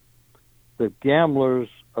think the gamblers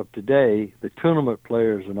of today, the tournament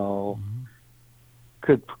players and all,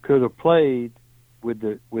 could have played with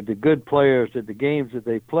the good players at the games that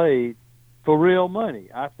they played for real money.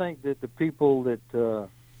 I think that the people that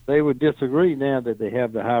they would disagree now that they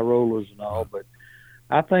have the high rollers and all, but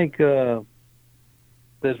I think there's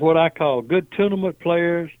what I call good tournament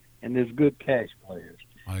players and there's good cash players.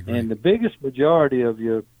 I agree. And the biggest majority of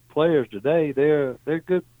your players today, they're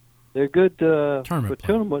good. They're good for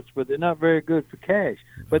tournaments, but they're not very good for cash.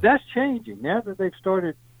 But that's changing now that they've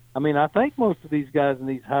started. I mean, I think most of these guys in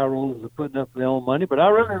these high rollers are putting up their own money, but I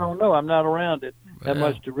really don't know. I'm not around it that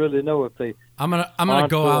much to really know if they. I'm gonna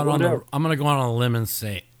go out on a limb and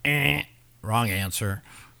say, wrong answer.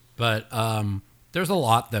 But there's a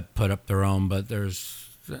lot that put up their own, but there's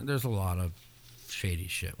a lot of shady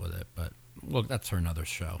shit with it. But well, that's for another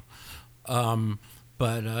show.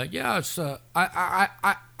 But yeah, it's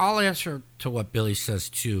I'll answer to what Billy says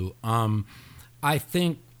too. I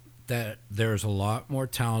think that there's a lot more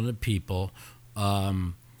talented people,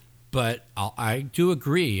 but I do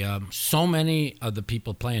agree. So many of the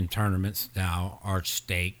people playing tournaments now are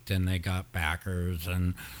staked and they got backers.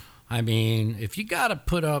 And I mean, if you got to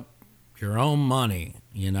put up your own money,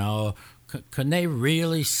 can they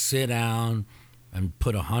really sit down and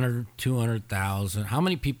put 100, 200,000? How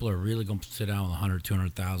many people are really going to sit down with 100,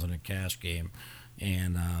 200,000 in a cash game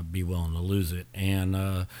and be willing to lose it?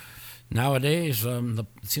 And nowadays, it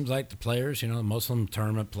seems like the players, most of them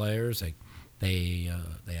tournament players, they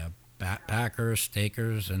have backers,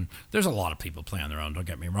 stakers, and there's a lot of people playing on their own. Don't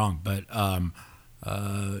get me wrong, but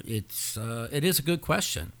it is a good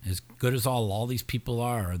question. As good as all these people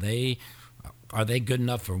are they good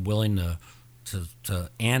enough or willing to to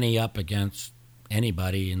ante up against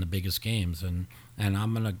anybody in the biggest games. And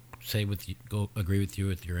I'm gonna say agree with you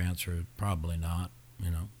with your answer. Probably not.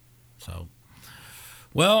 So.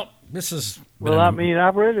 Well, this is. Well, I mean, if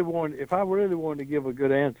I really wanted to give a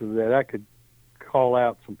good answer to that, I could call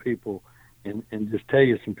out some people and just tell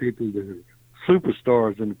you some people that are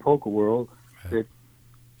superstars in the poker world that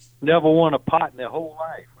never won a pot in their whole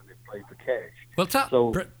life when they played for cash. Well,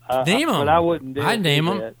 name them. But I wouldn't. I name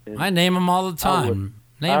them. I name them all the time.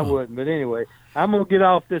 I wouldn't. But anyway, I'm gonna get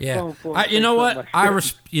off this phone for. You know what?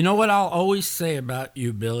 You know what I'll always say about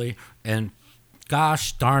you, Billy, and.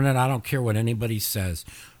 Gosh darn it, I don't care what anybody says.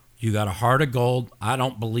 You got a heart of gold. I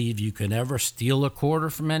don't believe you can ever steal a quarter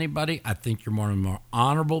from anybody. I think you're one of the more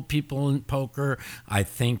honorable people in poker. I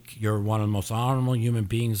think you're one of the most honorable human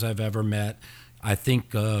beings I've ever met. I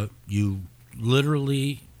think you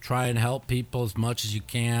literally try and help people as much as you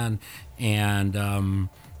can. And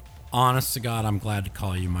honest to God, I'm glad to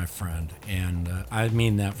call you my friend. And I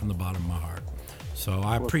mean that from the bottom of my heart. So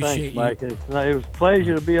I appreciate thanks, you. Mike. It was a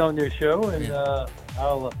pleasure to be on your show, and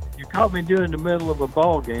you caught me during the middle of a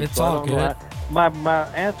ball game. It's so all good. My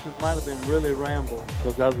answers might have been really rambling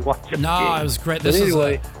because I was watching. No, the game. it was great. This is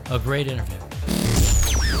a great interview.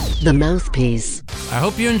 The Mouthpiece. I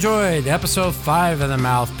hope you enjoyed episode 5 of The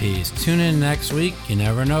Mouthpiece. Tune in next week. You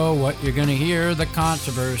never know what you're going to hear. The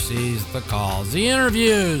controversies, the calls, the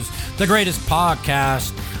interviews, the greatest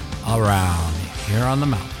podcast around here on The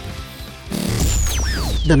Mouthpiece.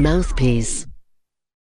 The Mouthpiece.